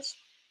support.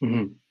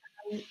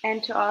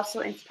 And to also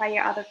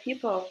inspire other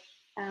people.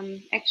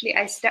 Actually,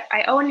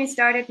 I only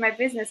started my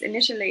business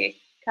initially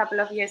a couple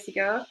of years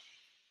ago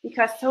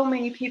because so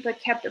many people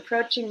kept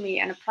approaching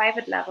me on a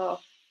private level.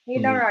 Hey,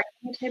 Laura,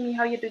 can you tell me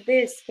how you do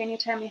this? Can you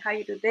tell me how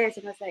you do this?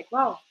 And I was like,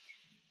 wow,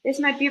 this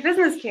might be a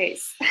business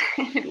case.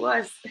 It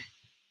was.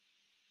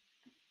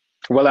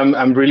 Well,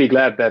 I'm really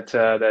glad that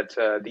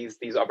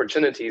these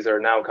opportunities are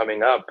now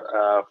coming up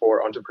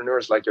for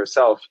entrepreneurs like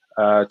yourself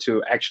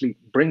to actually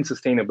bring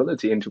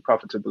sustainability into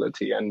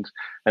profitability and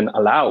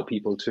allow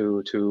people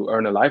to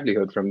earn a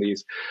livelihood from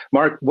these.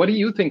 Marc, what do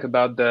you think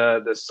about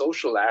the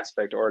social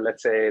aspect, or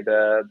let's say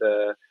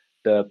the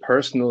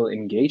personal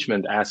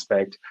engagement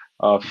aspect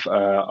of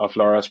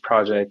Laura's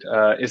project?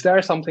 Is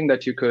there something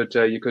that you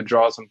could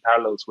draw some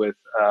parallels with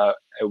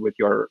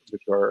your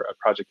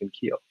project in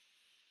Kiel?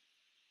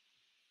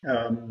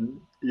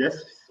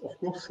 Yes, of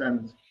course,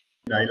 and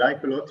I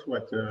like a lot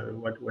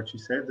what she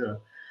said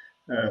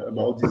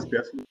about this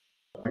personal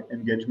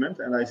engagement,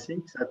 and I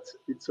think that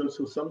it's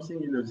also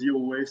something in the zero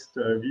waste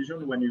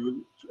vision. When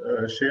you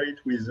share it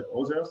with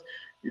others,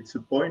 it's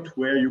a point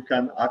where you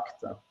can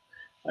act.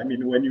 I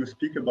mean, when you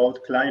speak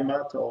about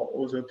climate or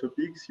other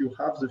topics, you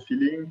have the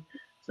feeling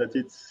that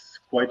it's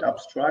quite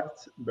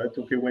abstract, but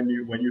okay, when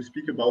you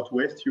speak about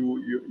waste,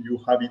 you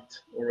have it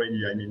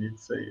already. I mean,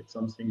 it's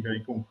something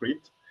very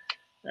concrete,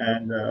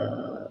 and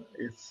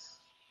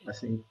I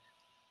think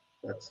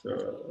that's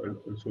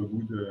also a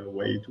good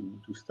way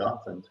to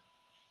start. And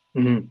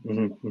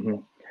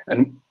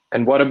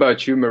and what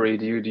about you, Marie?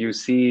 Do you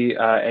see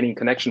any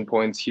connection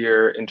points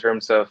here in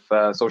terms of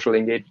social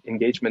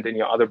engagement in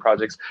your other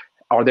projects?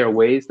 Are there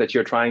ways that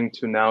you're trying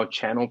to now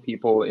channel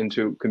people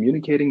into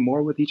communicating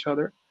more with each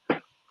other?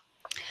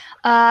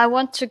 I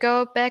want to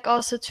go back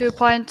also to a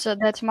point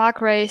that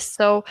Marc raised.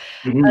 So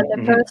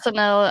the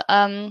personal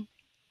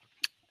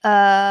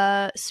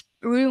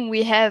room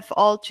we have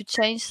all to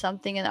change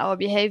something in our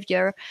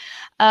behavior.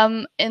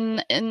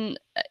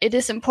 It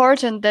is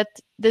important that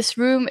this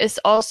room is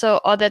also,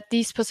 or that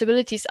these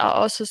possibilities are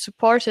also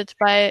supported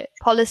by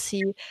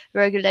policy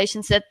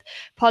regulations, that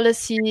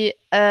policy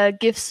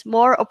gives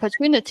more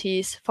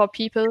opportunities for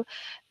people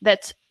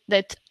that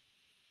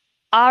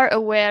are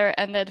aware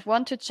and that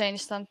want to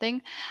change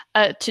something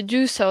to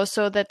do so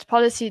that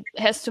policy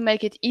has to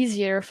make it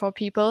easier for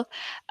people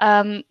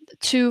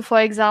to,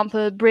 for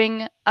example,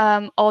 bring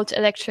old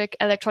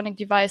electronic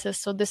devices.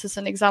 So this is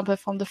an example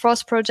from the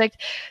Frost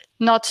project,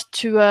 not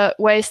to a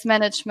waste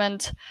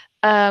management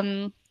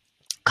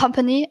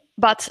company,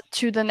 but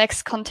to the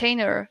next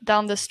container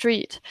down the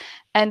street,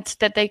 and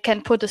that they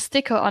can put a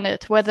sticker on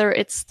it, whether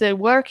it's still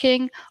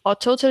working or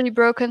totally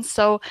broken,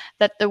 so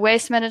that the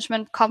waste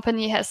management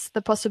company has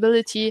the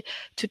possibility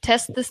to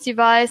test this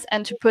device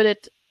and to put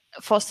it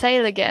for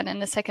sale again in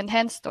a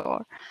second-hand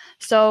store.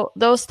 So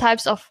those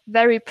types of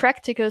very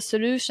practical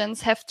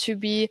solutions have to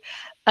be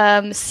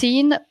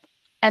seen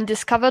and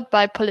discovered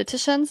by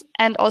politicians,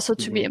 and also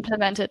to be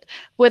implemented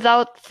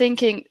without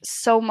thinking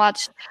so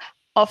much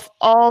of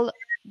all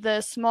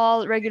the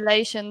small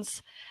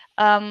regulations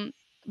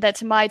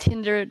that might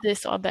hinder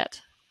this or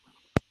that.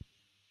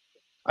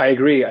 I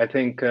agree. I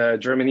think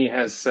Germany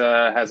has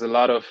a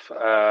lot of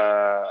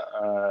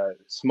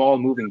small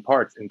moving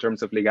parts in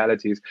terms of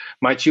legalities.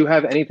 Might you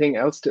have anything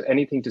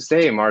to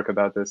say, Marc,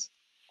 about this?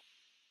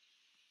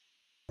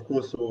 Of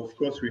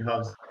course, we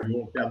have the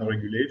European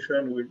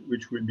regulation,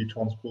 which will be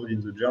transposed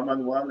in the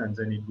German one, and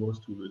then it goes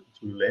to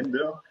the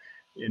lender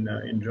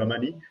in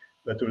Germany.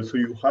 But also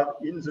you have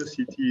in the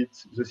city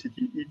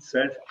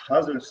itself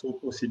has also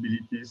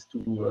possibilities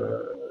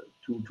to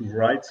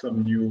write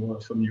some new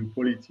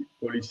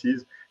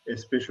policies,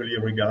 especially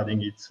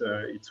regarding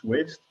its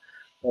waste,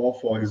 or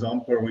for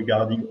example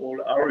regarding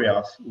all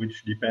areas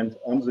which depend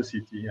on the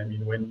city. I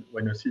mean,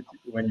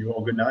 when you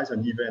organize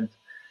an event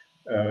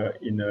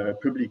in a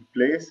public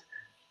place,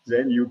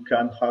 then you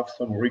can have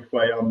some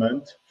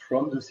requirement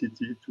from the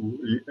city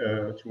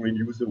to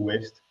reduce the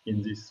waste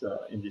in these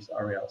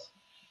areas.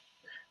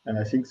 And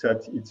I think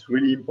that it's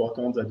really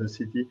important that the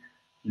city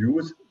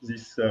use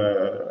this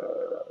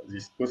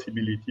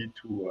possibility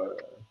to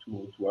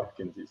act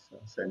in this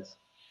sense.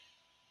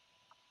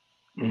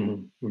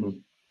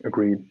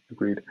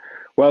 Agreed.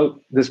 Well,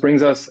 this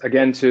brings us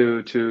again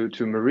to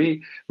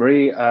Marie.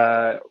 Marie,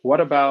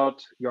 what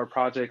about your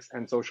projects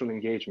and social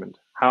engagement?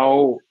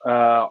 How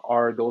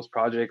are those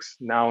projects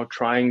now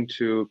trying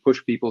to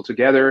push people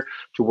together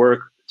to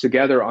work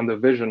together on the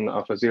vision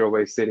of a zero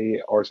waste city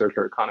or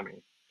circular economy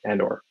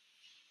and/or?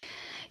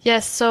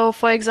 Yes, so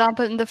for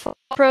example, in the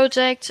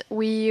project,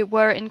 we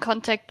were in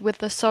contact with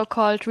the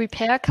so-called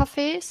repair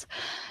cafes.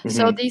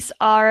 So these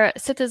are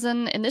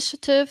citizen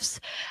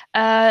initiatives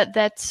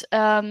that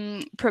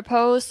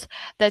propose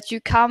that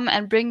you come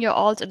and bring your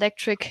old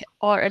electric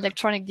or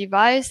electronic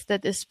device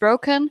that is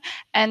broken,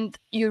 and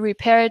you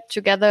repair it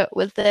together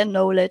with their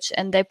knowledge,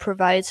 and they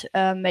provide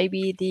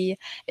maybe the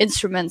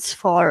instruments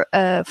for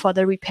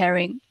the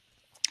repairing.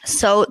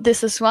 So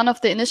this is one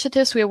of the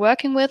initiatives we're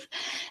working with,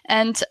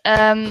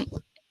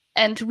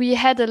 and we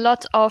had a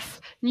lot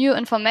of new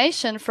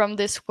information from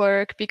this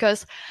work,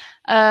 because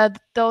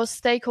those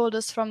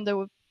stakeholders from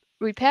the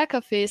repair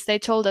cafes, they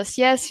told us,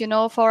 yes,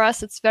 for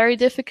us it's very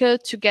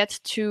difficult to get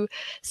to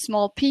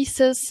small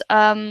pieces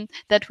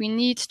that we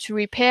need to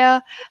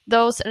repair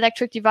those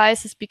electric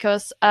devices,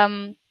 because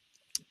some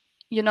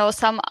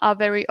are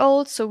very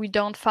old, so we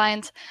don't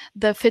find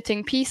the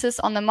fitting pieces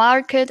on the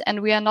market,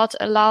 and we are not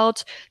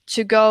allowed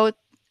to go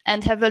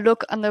and have a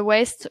look on the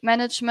waste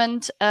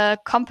management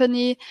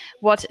company.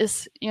 What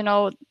is,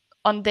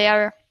 on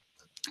their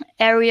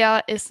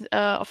area is,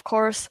 of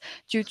course,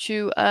 due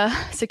to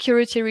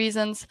security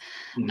reasons,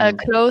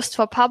 closed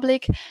for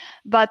public.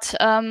 But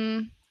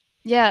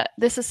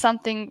this is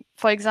something,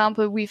 for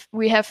example,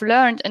 we have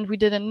learned, and we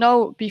didn't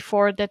know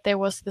before that there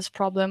was this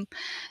problem.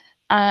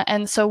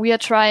 And so we are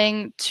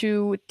trying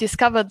to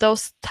discover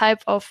those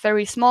type of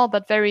very small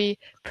but very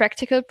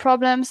practical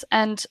problems,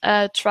 and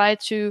try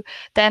to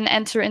then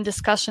enter in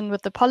discussion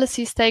with the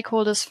policy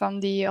stakeholders from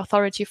the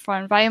Authority for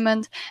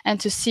Environment, and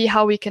to see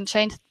how we can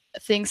change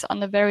things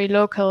on a very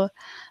local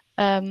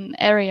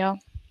area.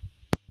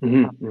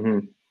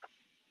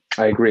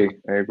 I agree.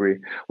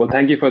 Well,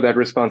 thank you for that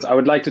response. I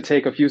would like to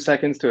take a few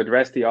seconds to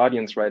address the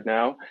audience right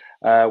now.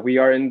 We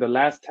are in the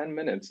last 10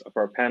 minutes of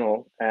our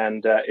panel,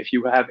 and if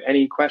you have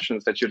any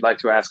questions that you'd like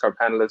to ask our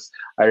panelists,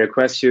 I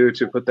request you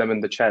to put them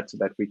in the chat so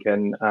that we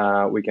can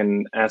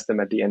ask them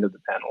at the end of the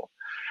panel.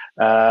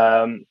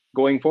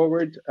 Going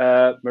forward,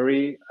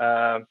 Marie,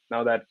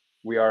 now that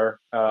we are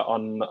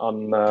on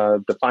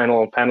the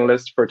final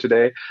panelist for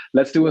today,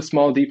 let's do a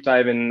small deep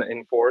dive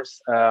in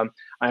FORCE.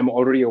 I'm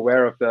already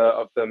aware of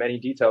the many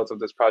details of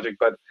this project,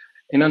 but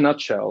in a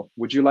nutshell,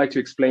 would you like to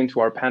explain to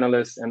our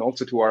panelists and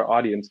also to our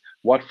audience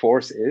what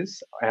FORCE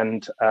is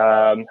and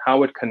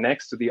how it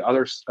connects to the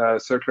other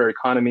circular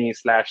economy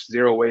 /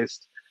 zero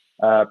waste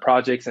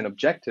projects and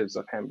objectives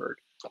of Hamburg?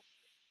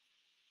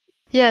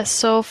 Yes,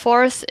 so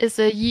FORCE is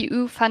a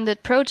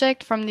EU-funded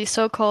project from the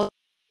so-called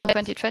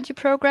 2020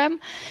 program.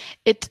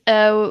 It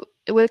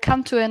will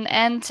come to an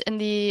end in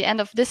the end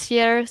of this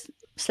year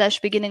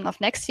 / beginning of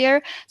next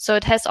year. So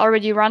it has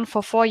already run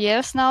for 4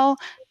 years now.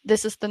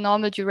 This is the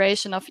normal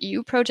duration of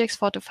EU projects,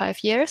 4 to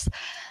 5 years.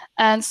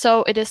 And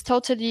so it is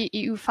totally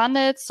EU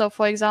funded. So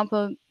for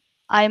example,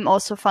 I'm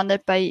also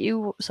funded by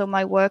EU, so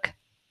my work.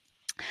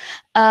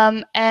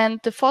 And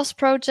the FORCE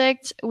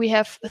project, we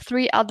have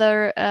 3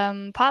 other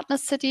partner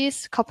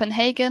cities,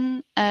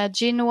 Copenhagen,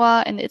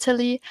 Genoa in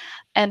Italy,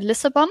 and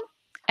Lisbon.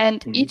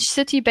 And each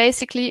city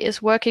basically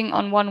is working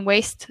on one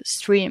waste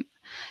stream.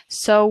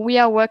 So we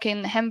are working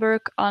in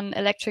Hamburg on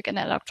electric and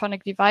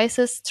electronic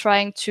devices,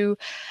 trying to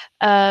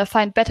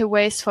find better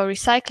ways for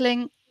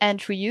recycling and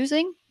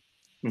reusing.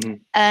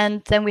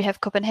 And then we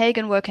have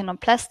Copenhagen working on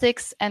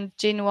plastics and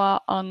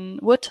Genoa on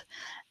wood,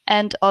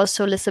 and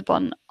also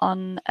Lisbon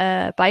on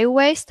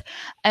bio-waste.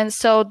 And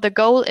so the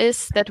goal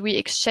is that we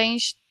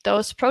exchange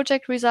those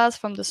project results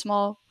from the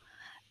small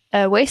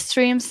waste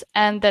streams,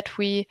 and that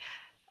we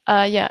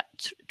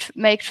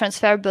make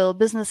transferable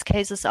business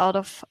cases out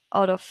of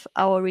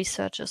our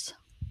researches.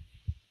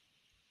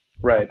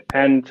 Right.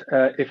 And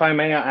if I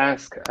may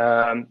ask,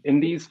 in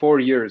these 4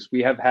 years,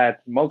 we have had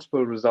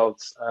multiple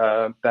results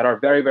that are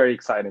very, very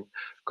exciting.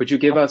 Could you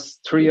give us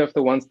 3 of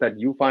the ones that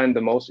you find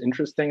the most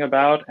interesting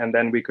about? And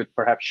then we could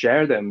perhaps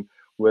share them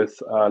with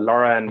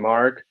Laura and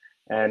Marc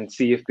and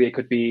see if they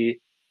could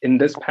be in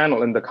this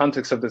panel, in the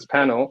context of this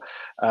panel,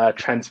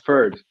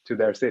 transferred to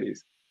their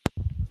cities.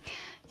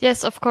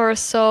 Yes, of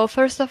course. So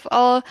first of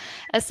all,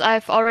 as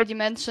I've already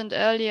mentioned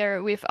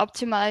earlier, we've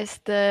optimized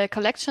the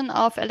collection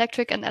of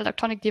electric and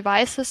electronic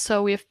devices.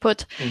 So we've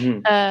put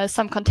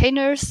some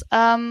containers,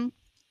 so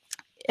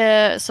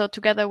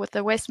together with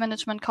the waste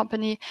management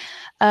company,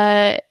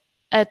 at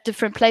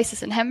different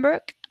places in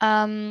Hamburg.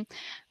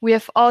 We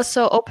have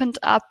also opened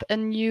up a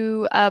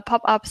new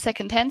pop-up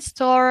second-hand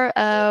store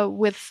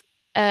with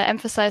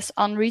emphasis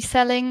on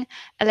reselling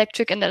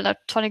electric and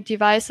electronic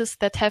devices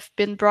that have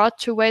been brought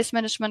to waste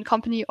management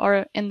company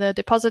or in the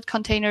deposit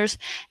containers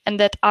and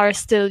that are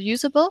still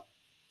usable.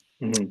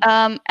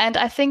 And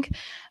I think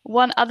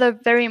one other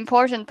very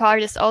important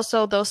part is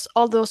also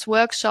all those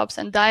workshops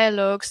and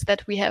dialogues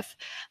that we have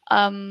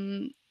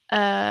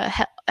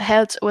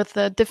held with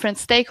the different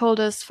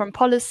stakeholders from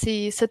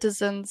policy,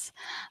 citizens,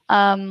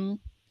 and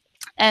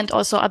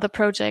also other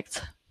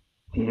projects.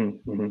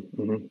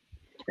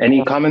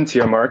 Any comments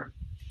here, Marc?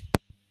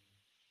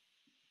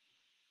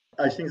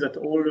 I think that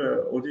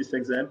all these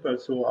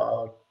examples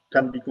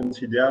can be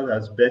considered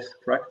as best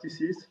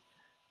practices,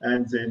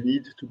 and they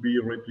need to be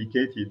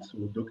replicated,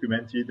 so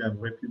documented and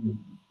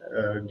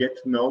get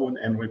known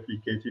and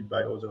replicated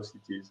by other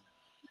cities.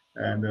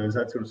 And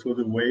that's also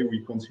the way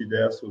we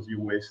consider Zero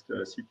Waste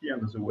City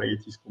and the way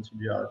it is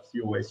considered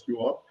Zero Waste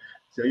Europe.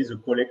 There is a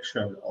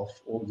collection of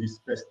all these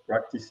best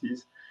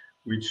practices,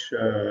 which,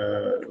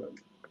 and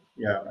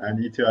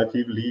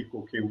iteratively,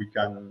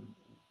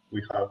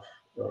 we have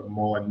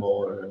more and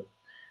more,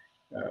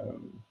 a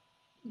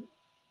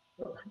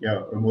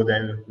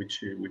model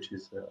which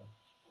is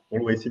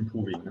always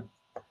improving.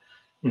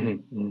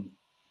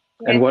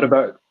 And what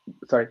about?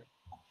 Sorry.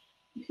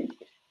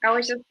 I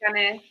was just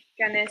gonna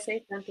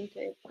say something to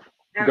it.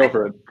 Go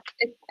for it.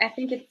 I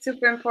think it's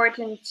super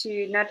important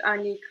to not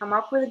only come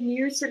up with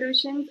new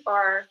solutions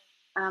or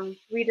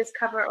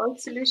rediscover old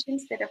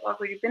solutions that have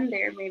already been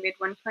there, maybe at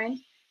one point,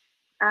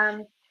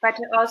 but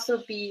to also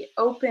be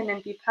open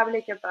and be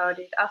public about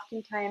it.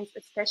 Oftentimes,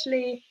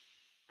 especially,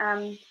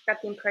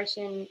 got the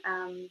impression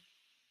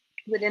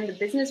within the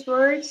business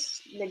world,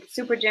 like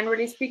super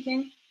generally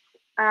speaking,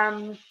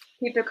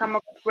 people come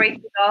up with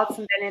great results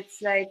and then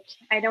it's like,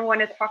 I don't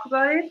want to talk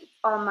about it, it's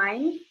all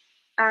mine.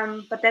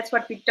 But that's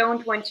what we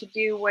don't want to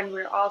do when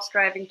we're all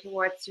striving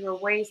towards zero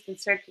waste and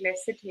circular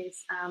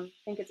cities. I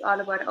think it's all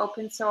about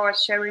open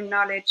source, sharing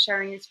knowledge,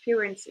 sharing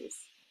experiences.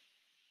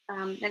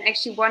 And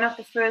actually one of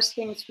the first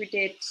things we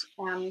did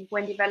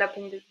when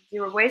developing the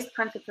zero waste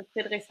concept for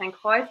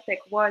Friedrichshain-Kreuzberg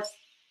was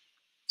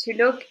to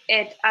look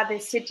at other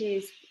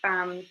cities,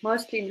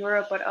 mostly in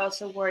Europe, but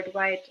also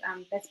worldwide,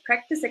 best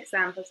practice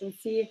examples and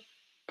see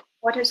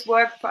what has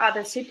worked for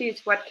other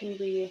cities, what can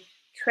we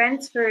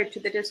transfer to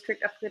the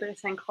district of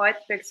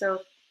Friedrichshain-Kreuzberg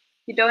so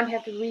you don't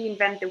have to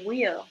reinvent the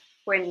wheel.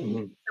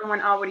 when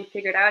someone already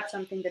figured out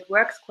something that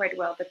works quite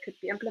well, that could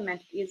be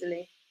implemented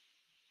easily.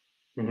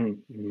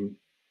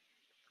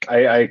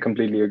 I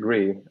completely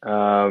agree.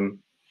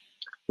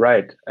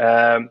 Right.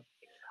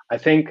 I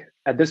think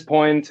at this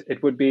point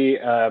it would be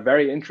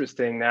very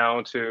interesting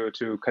now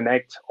to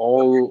connect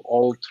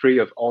all three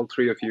of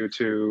you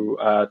to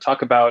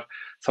talk about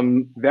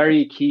some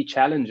very key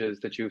challenges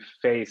that you've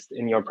faced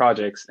in your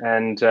projects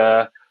and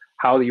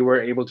how you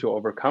were able to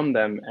overcome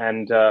them,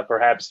 and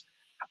perhaps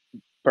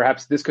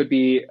this could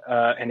be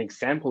an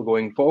example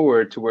going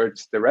forward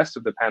towards the rest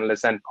of the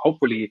panelists and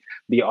hopefully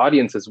the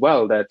audience as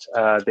well, that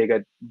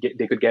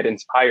they could get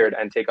inspired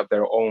and take up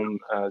their own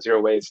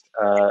zero waste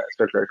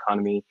circular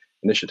economy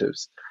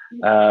initiatives.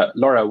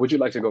 Laura, would you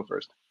like to go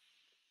first?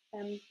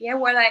 Yeah,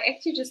 well, I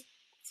actually just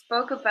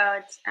spoke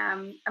about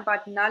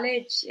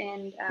knowledge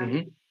and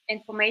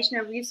information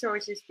and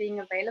resources being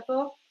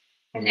available.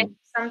 And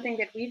something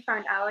that we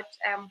found out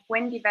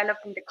when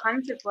developing the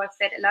concept was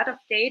that a lot of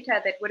data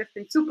that would have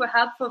been super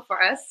helpful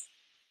for us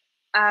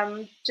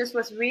just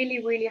was really,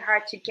 really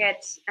hard to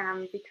get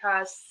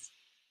because,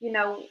 you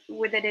know,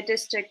 within a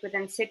district,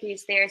 within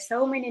cities, there are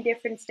so many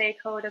different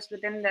stakeholders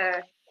within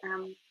the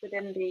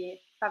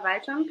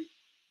Verwaltung.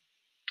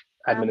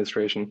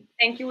 Administration.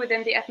 Thank you,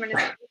 within the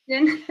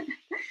administration.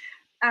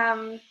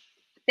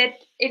 That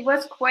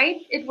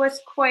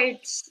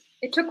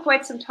it took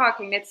quite some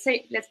talking. Let's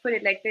put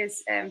it like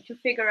this, to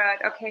figure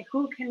out, okay,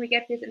 who can we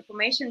get this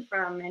information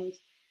from, and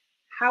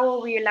how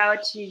are we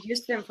allowed to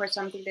use them for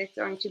something that's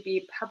going to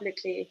be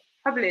publicly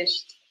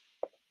published?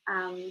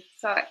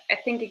 So I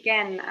think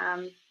again,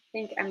 I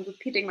think I'm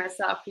repeating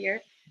myself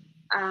here.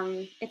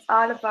 It's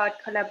all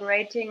about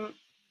collaborating,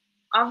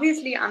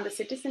 obviously on the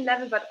citizen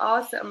level, but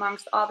also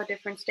amongst all the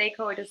different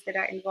stakeholders that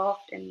are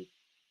involved in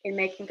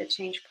making the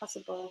change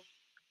possible.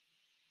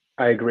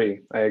 I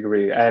agree,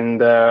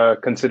 and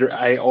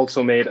I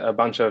also made a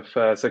bunch of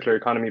circular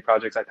economy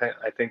projects. I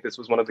think this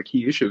was one of the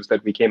key issues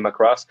that we came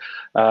across.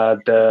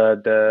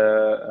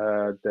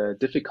 The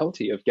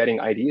difficulty of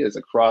getting ideas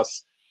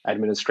across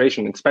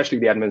administration, especially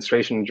the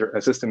administration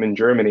system in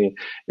Germany,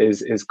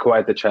 is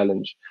quite the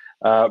challenge.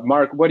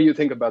 Marc, what do you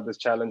think about this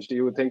challenge? Do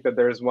you think that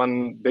there's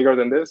one bigger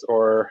than this,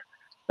 or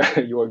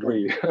you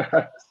agree?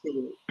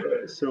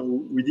 So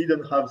we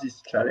didn't have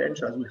this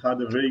challenge, as we had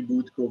a very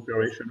good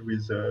cooperation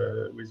with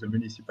the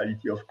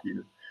municipality of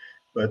Kiel.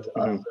 But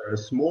as a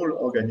small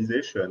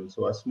organization,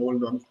 so a small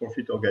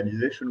non-profit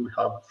organization, we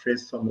have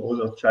faced some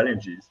other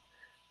challenges.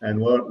 And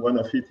one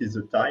of it is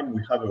the time.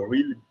 We have a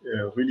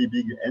really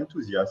big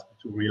enthusiasm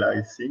to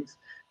realize things,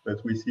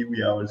 but we see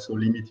we are also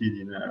limited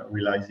in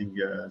realizing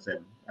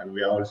them. And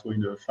we are also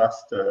in a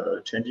fast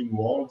changing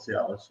world. There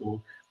are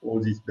also all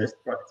these best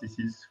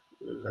practices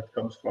that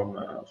comes from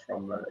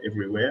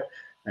everywhere,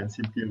 and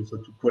simply also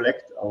to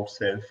collect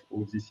ourselves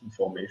all this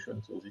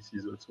information. So this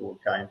is also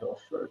a kind of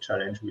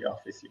challenge we are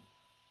facing.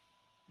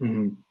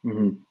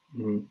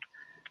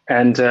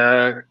 And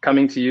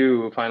coming to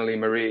you finally,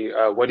 Marie,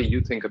 what do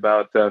you think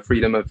about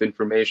freedom of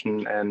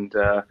information and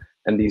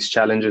these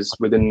challenges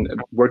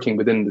working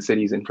within the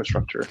city's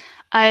infrastructure?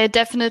 I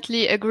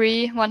definitely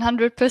agree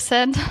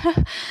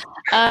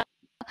 100%.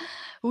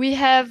 We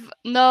have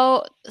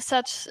no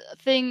such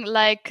thing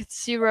like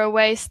Zero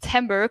Waste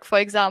Hamburg, for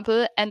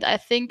example, and I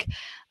think,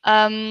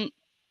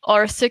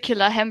 or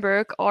Circular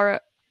Hamburg, or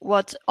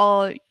what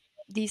all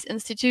these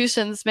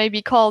institutions may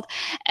be called,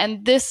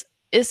 and this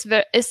is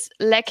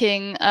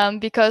lacking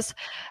because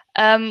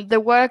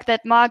the work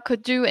that Marc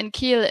could do in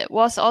Kiel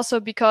was also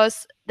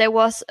because there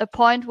was a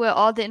point where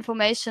all the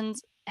information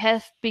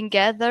have been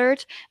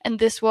gathered, and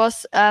this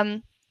was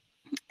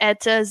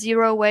at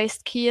Zero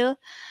Waste Kiel,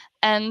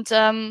 and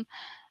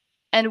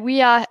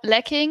we are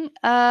lacking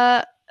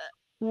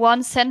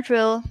one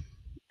central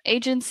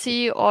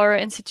agency or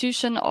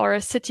institution or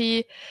a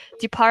city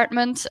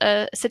department,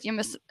 city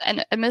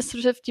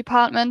administrative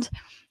department.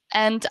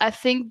 And I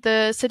think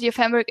the city of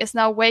Hamburg is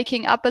now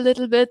waking up a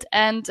little bit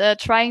and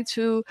trying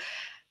to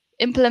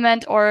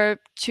implement or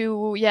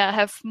to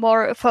have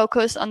more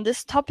focus on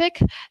this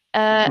topic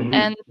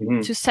and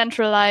to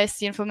centralize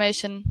the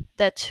information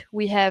that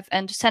we have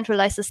and to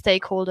centralize the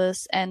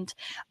stakeholders and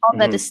all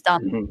that is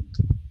done.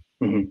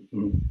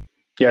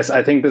 Yes,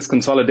 I think this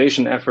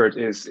consolidation effort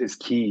is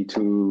key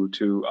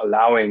to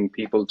allowing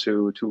people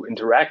to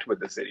interact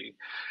with the city.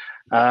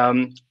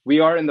 We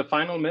are in the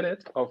final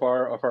minute of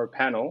our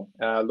panel.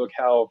 Look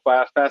how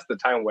fast the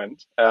time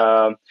went.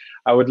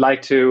 I would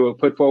like to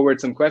put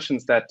forward some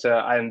questions that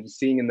I'm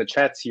seeing in the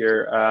chats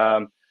here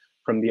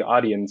from the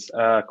audience.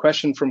 A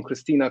question from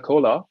Christina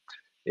Kola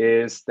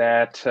is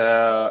that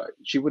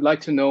she would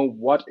like to know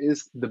what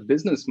is the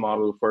business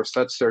model for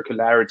such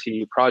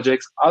circularity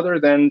projects other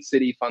than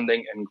city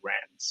funding and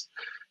grants.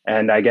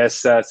 And I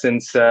guess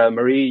since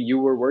Marie, you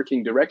were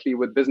working directly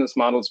with business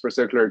models for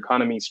circular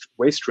economy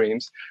waste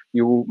streams,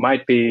 you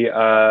might be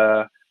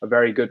a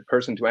very good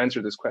person to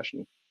answer this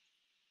question.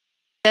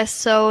 Yes,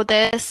 so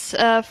there's,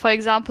 for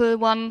example,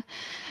 one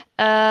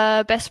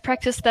best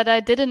practice that I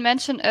didn't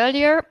mention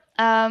earlier,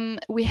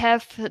 we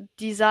have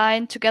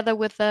designed together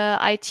with the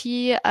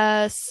IT,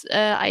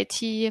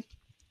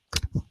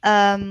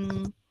 how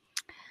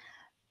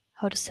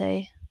to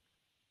say,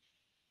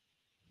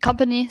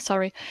 company,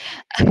 sorry,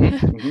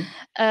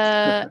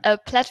 a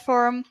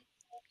platform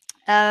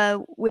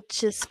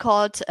which is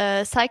called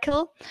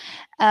Cycle,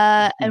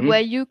 and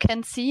where you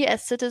can see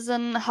as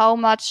citizen how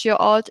much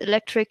your old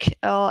electric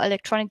or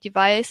electronic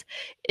device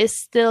is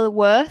still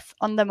worth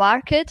on the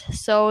market.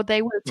 So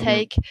they will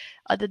take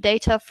the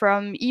data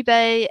from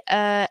eBay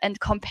and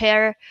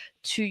compare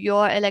to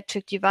your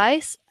electric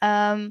device,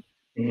 and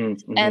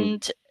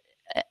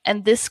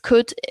this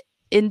could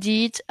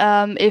indeed,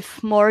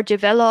 if more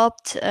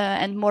developed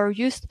and more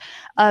used,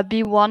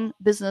 be one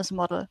business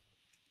model.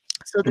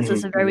 So this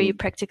is a very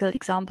practical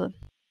example.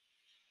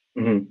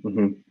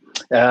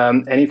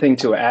 Anything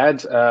to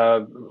add?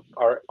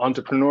 Our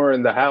entrepreneur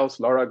in the house,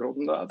 Laura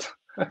Grotenrath.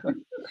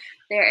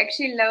 There are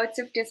actually loads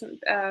of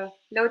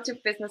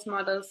business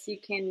models you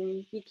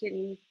can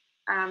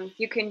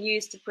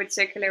use to put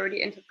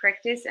circularity into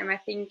practice, and I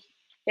think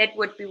that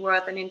would be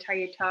worth an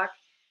entire talk.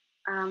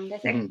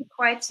 There's actually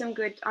quite some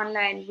good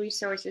online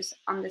resources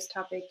on this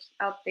topic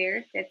out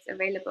there that's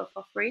available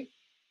for free.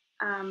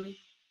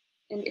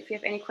 And if you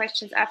have any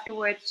questions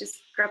afterwards,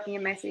 just drop me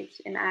a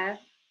message and I'll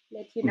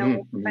let you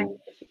know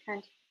if you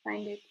can't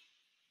find it.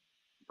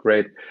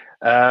 Great.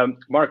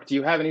 Marc, do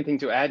you have anything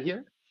to add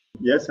here?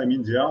 Yes, I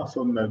mean, there are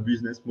some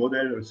business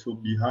models also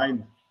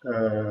behind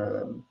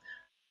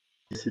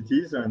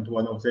cities, and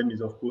one of them is,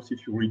 of course,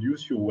 if you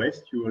reduce your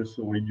waste, you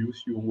also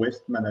reduce your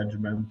waste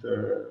management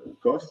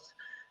costs,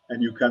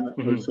 and you can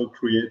also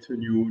create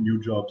new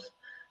jobs.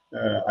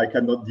 I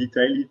cannot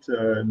detail it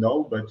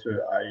now, but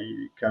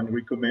I can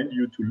recommend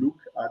you to look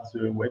at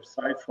the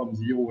website from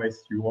Zero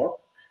Waste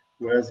Europe,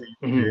 where they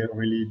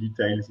really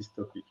detail this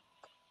topic.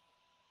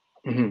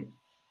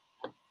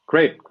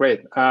 Great.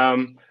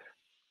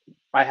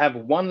 I have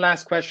one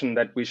last question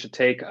that we should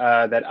take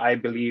that I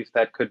believe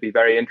that could be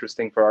very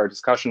interesting for our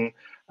discussion.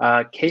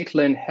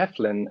 Caitlin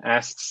Heflin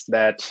asks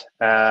that,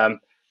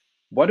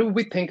 what do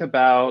we think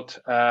about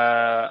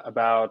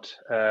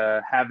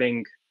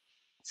having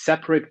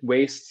separate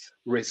waste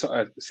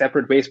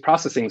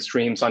processing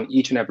streams on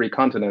each and every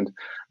continent?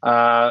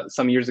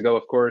 Some years ago,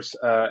 of course,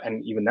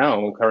 and even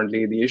now,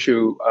 currently, the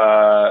issue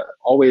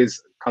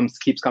always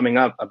keeps coming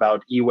up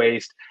about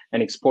e-waste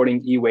and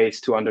exporting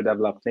e-waste to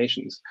underdeveloped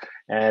nations.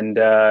 And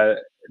the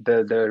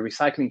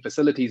recycling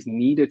facilities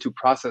needed to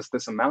process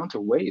this amount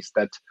of waste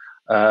that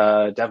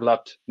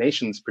developed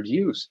nations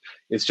produce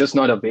is just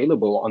not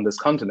available on this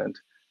continent.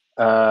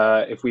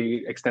 If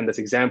we extend this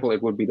example,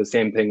 it would be the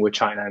same thing with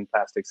China and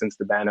plastic. Since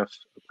the ban of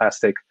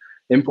plastic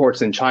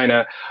imports in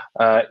China,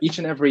 each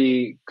and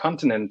every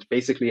continent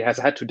basically has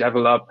had to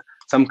develop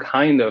some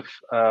kind of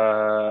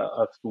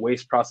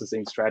waste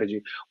processing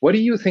strategy. What do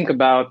you think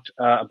about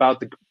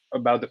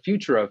the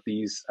future of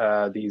these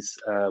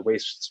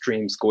waste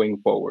streams going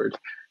forward?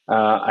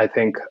 I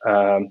think,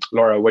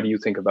 Laura, what do you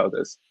think about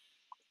this?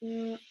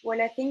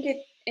 Well, I think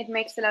it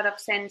makes a lot of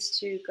sense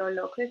to go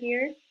local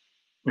here.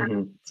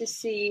 To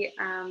see,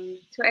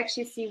 to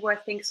actually see where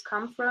things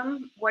come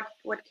from, what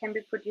can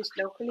be produced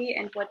locally,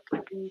 and what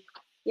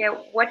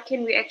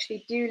can we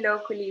actually do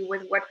locally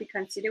with what we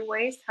consider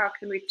waste? How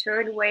can we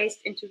turn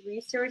waste into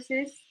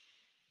resources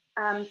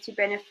to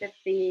benefit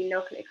the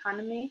local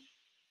economy?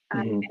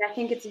 And I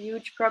think it's a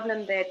huge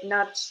problem that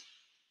not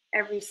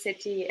every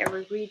city,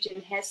 every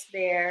region has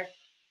their,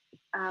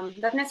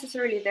 not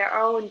necessarily their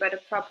own, but a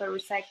proper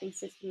recycling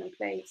system in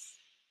place.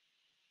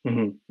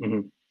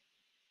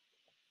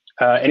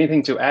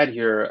 Anything to add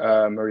here,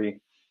 Marie?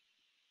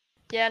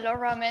 Yeah,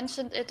 Laura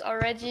mentioned it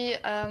already.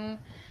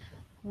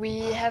 We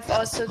have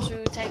also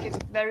to take a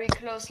very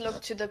close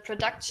look to the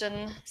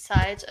production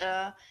side.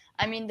 I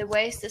mean, the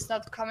waste is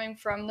not coming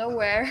from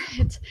nowhere.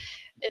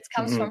 It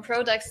comes from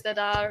products that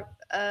are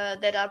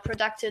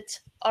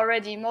produced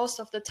already most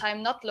of the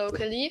time not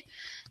locally,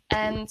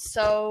 and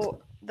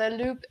so the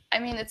loop, I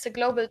mean, it's a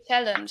global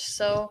challenge,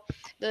 so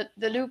the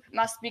loop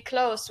must be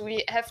closed.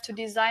 We have to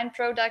design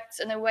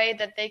products in a way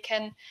that they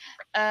can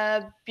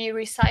be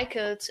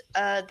recycled,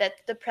 that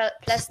the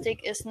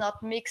plastic is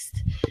not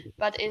mixed,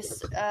 but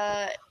is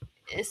 100%,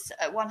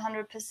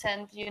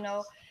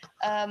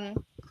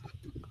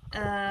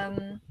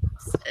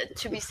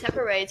 to be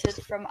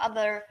separated from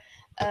other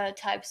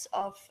types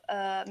of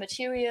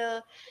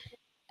material.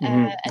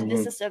 And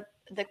this is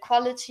the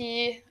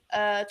quality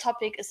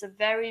topic is a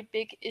very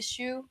big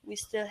issue we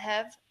still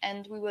have,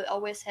 and we will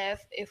always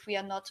have if we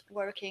are not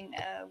working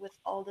with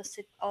all the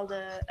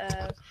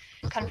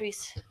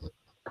countries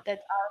that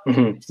are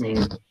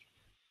producing.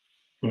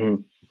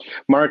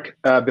 Marc,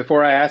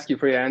 before I ask you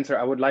for your answer,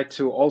 I would like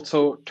to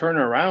also turn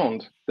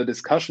around the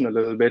discussion a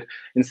little bit.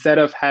 Instead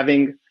of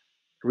having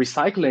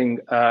recycling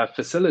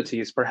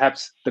facilities,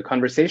 perhaps the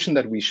conversation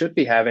that we should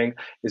be having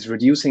is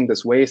reducing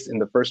this waste in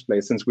the first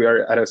place, since we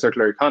are at a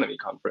circular economy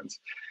conference.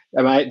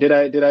 Did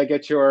I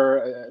get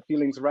your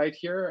feelings right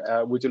here?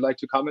 Would you like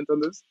to comment on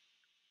this?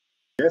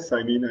 Yes,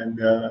 I mean, and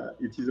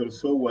it is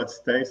also what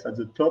stays at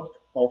the top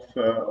of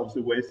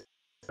the waste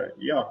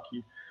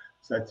hierarchy,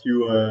 that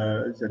you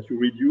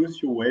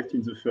reduce your waste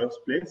in the first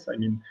place. I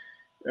mean,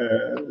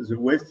 the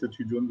waste that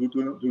you do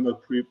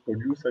not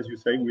produce, as you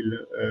say,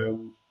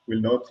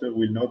 will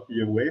not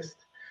be a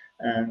waste.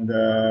 And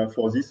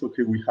for this,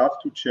 okay, we have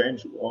to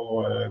change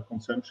our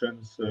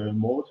consumption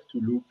mode to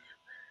look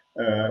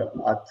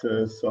at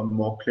some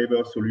more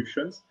clever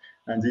solutions.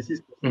 And this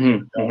is there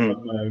are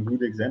some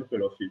good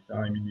example of it.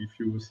 I mean, if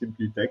you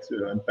simply take the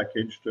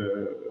unpackaged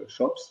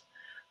shops,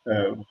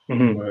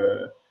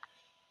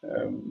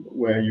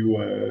 where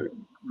you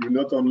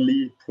not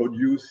only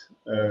produce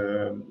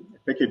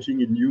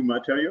packaging in new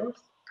materials,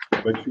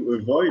 but you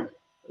avoid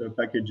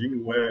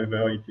packaging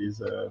wherever it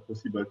is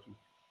possible to.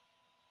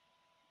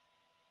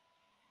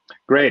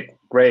 Great,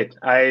 great.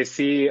 I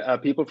see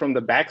people from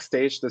the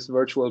backstage, this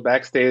virtual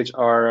backstage,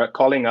 are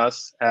calling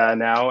us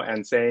now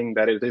and saying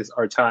that it is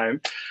our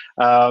time.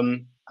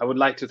 I would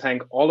like to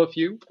thank all of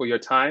you for your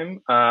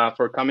time,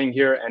 for coming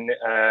here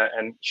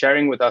and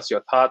sharing with us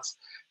your thoughts,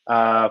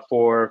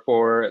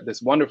 for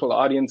this wonderful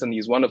audience and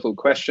these wonderful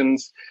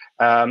questions.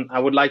 I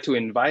would like to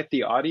invite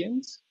the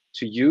audience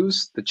to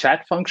use the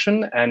chat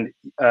function and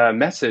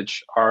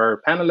message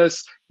our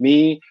panelists,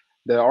 me,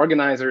 the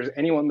organizers,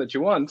 anyone that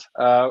you want,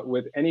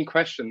 with any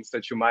questions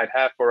that you might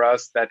have for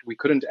us that we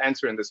couldn't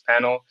answer in this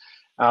panel.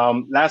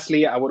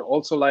 Lastly, I would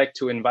also like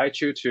to invite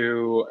you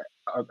to,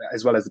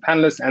 as well as the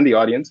panelists and the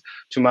audience,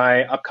 to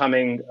my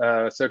upcoming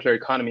circular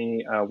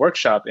economy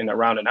workshop in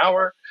around an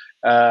hour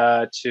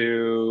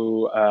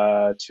to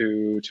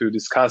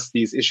discuss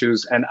these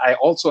issues. And I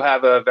also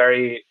have a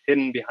very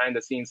hidden behind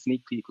the scenes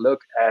sneak peek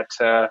look at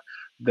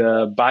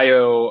the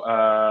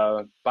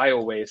bio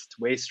waste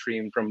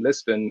stream from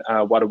Lisbon,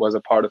 what was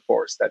a part of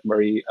force that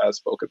Marie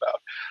spoke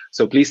about.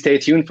 So please stay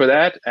tuned for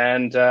that,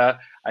 and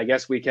I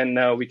guess we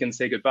can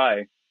say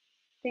goodbye.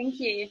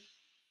 Thank you.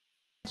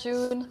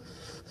 June.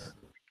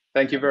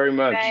 Thank you very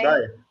much.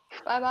 Bye.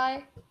 Bye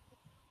bye.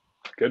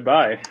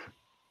 Goodbye.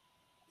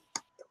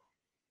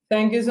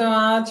 Thank you so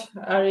much,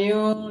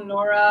 Arjun,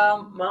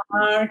 Nora,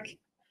 Marc.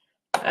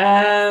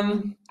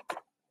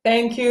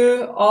 Thank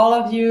you, all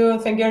of you.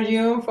 Thank you,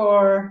 Arjun,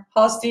 for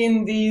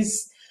hosting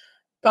this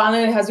panel.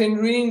 It has been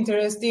really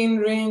interesting,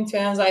 really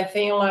intense. I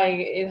think like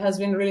it has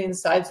been really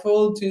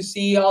insightful to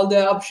see all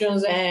the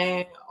options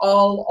and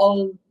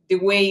all the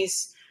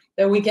ways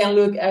that we can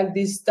look at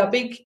this topic.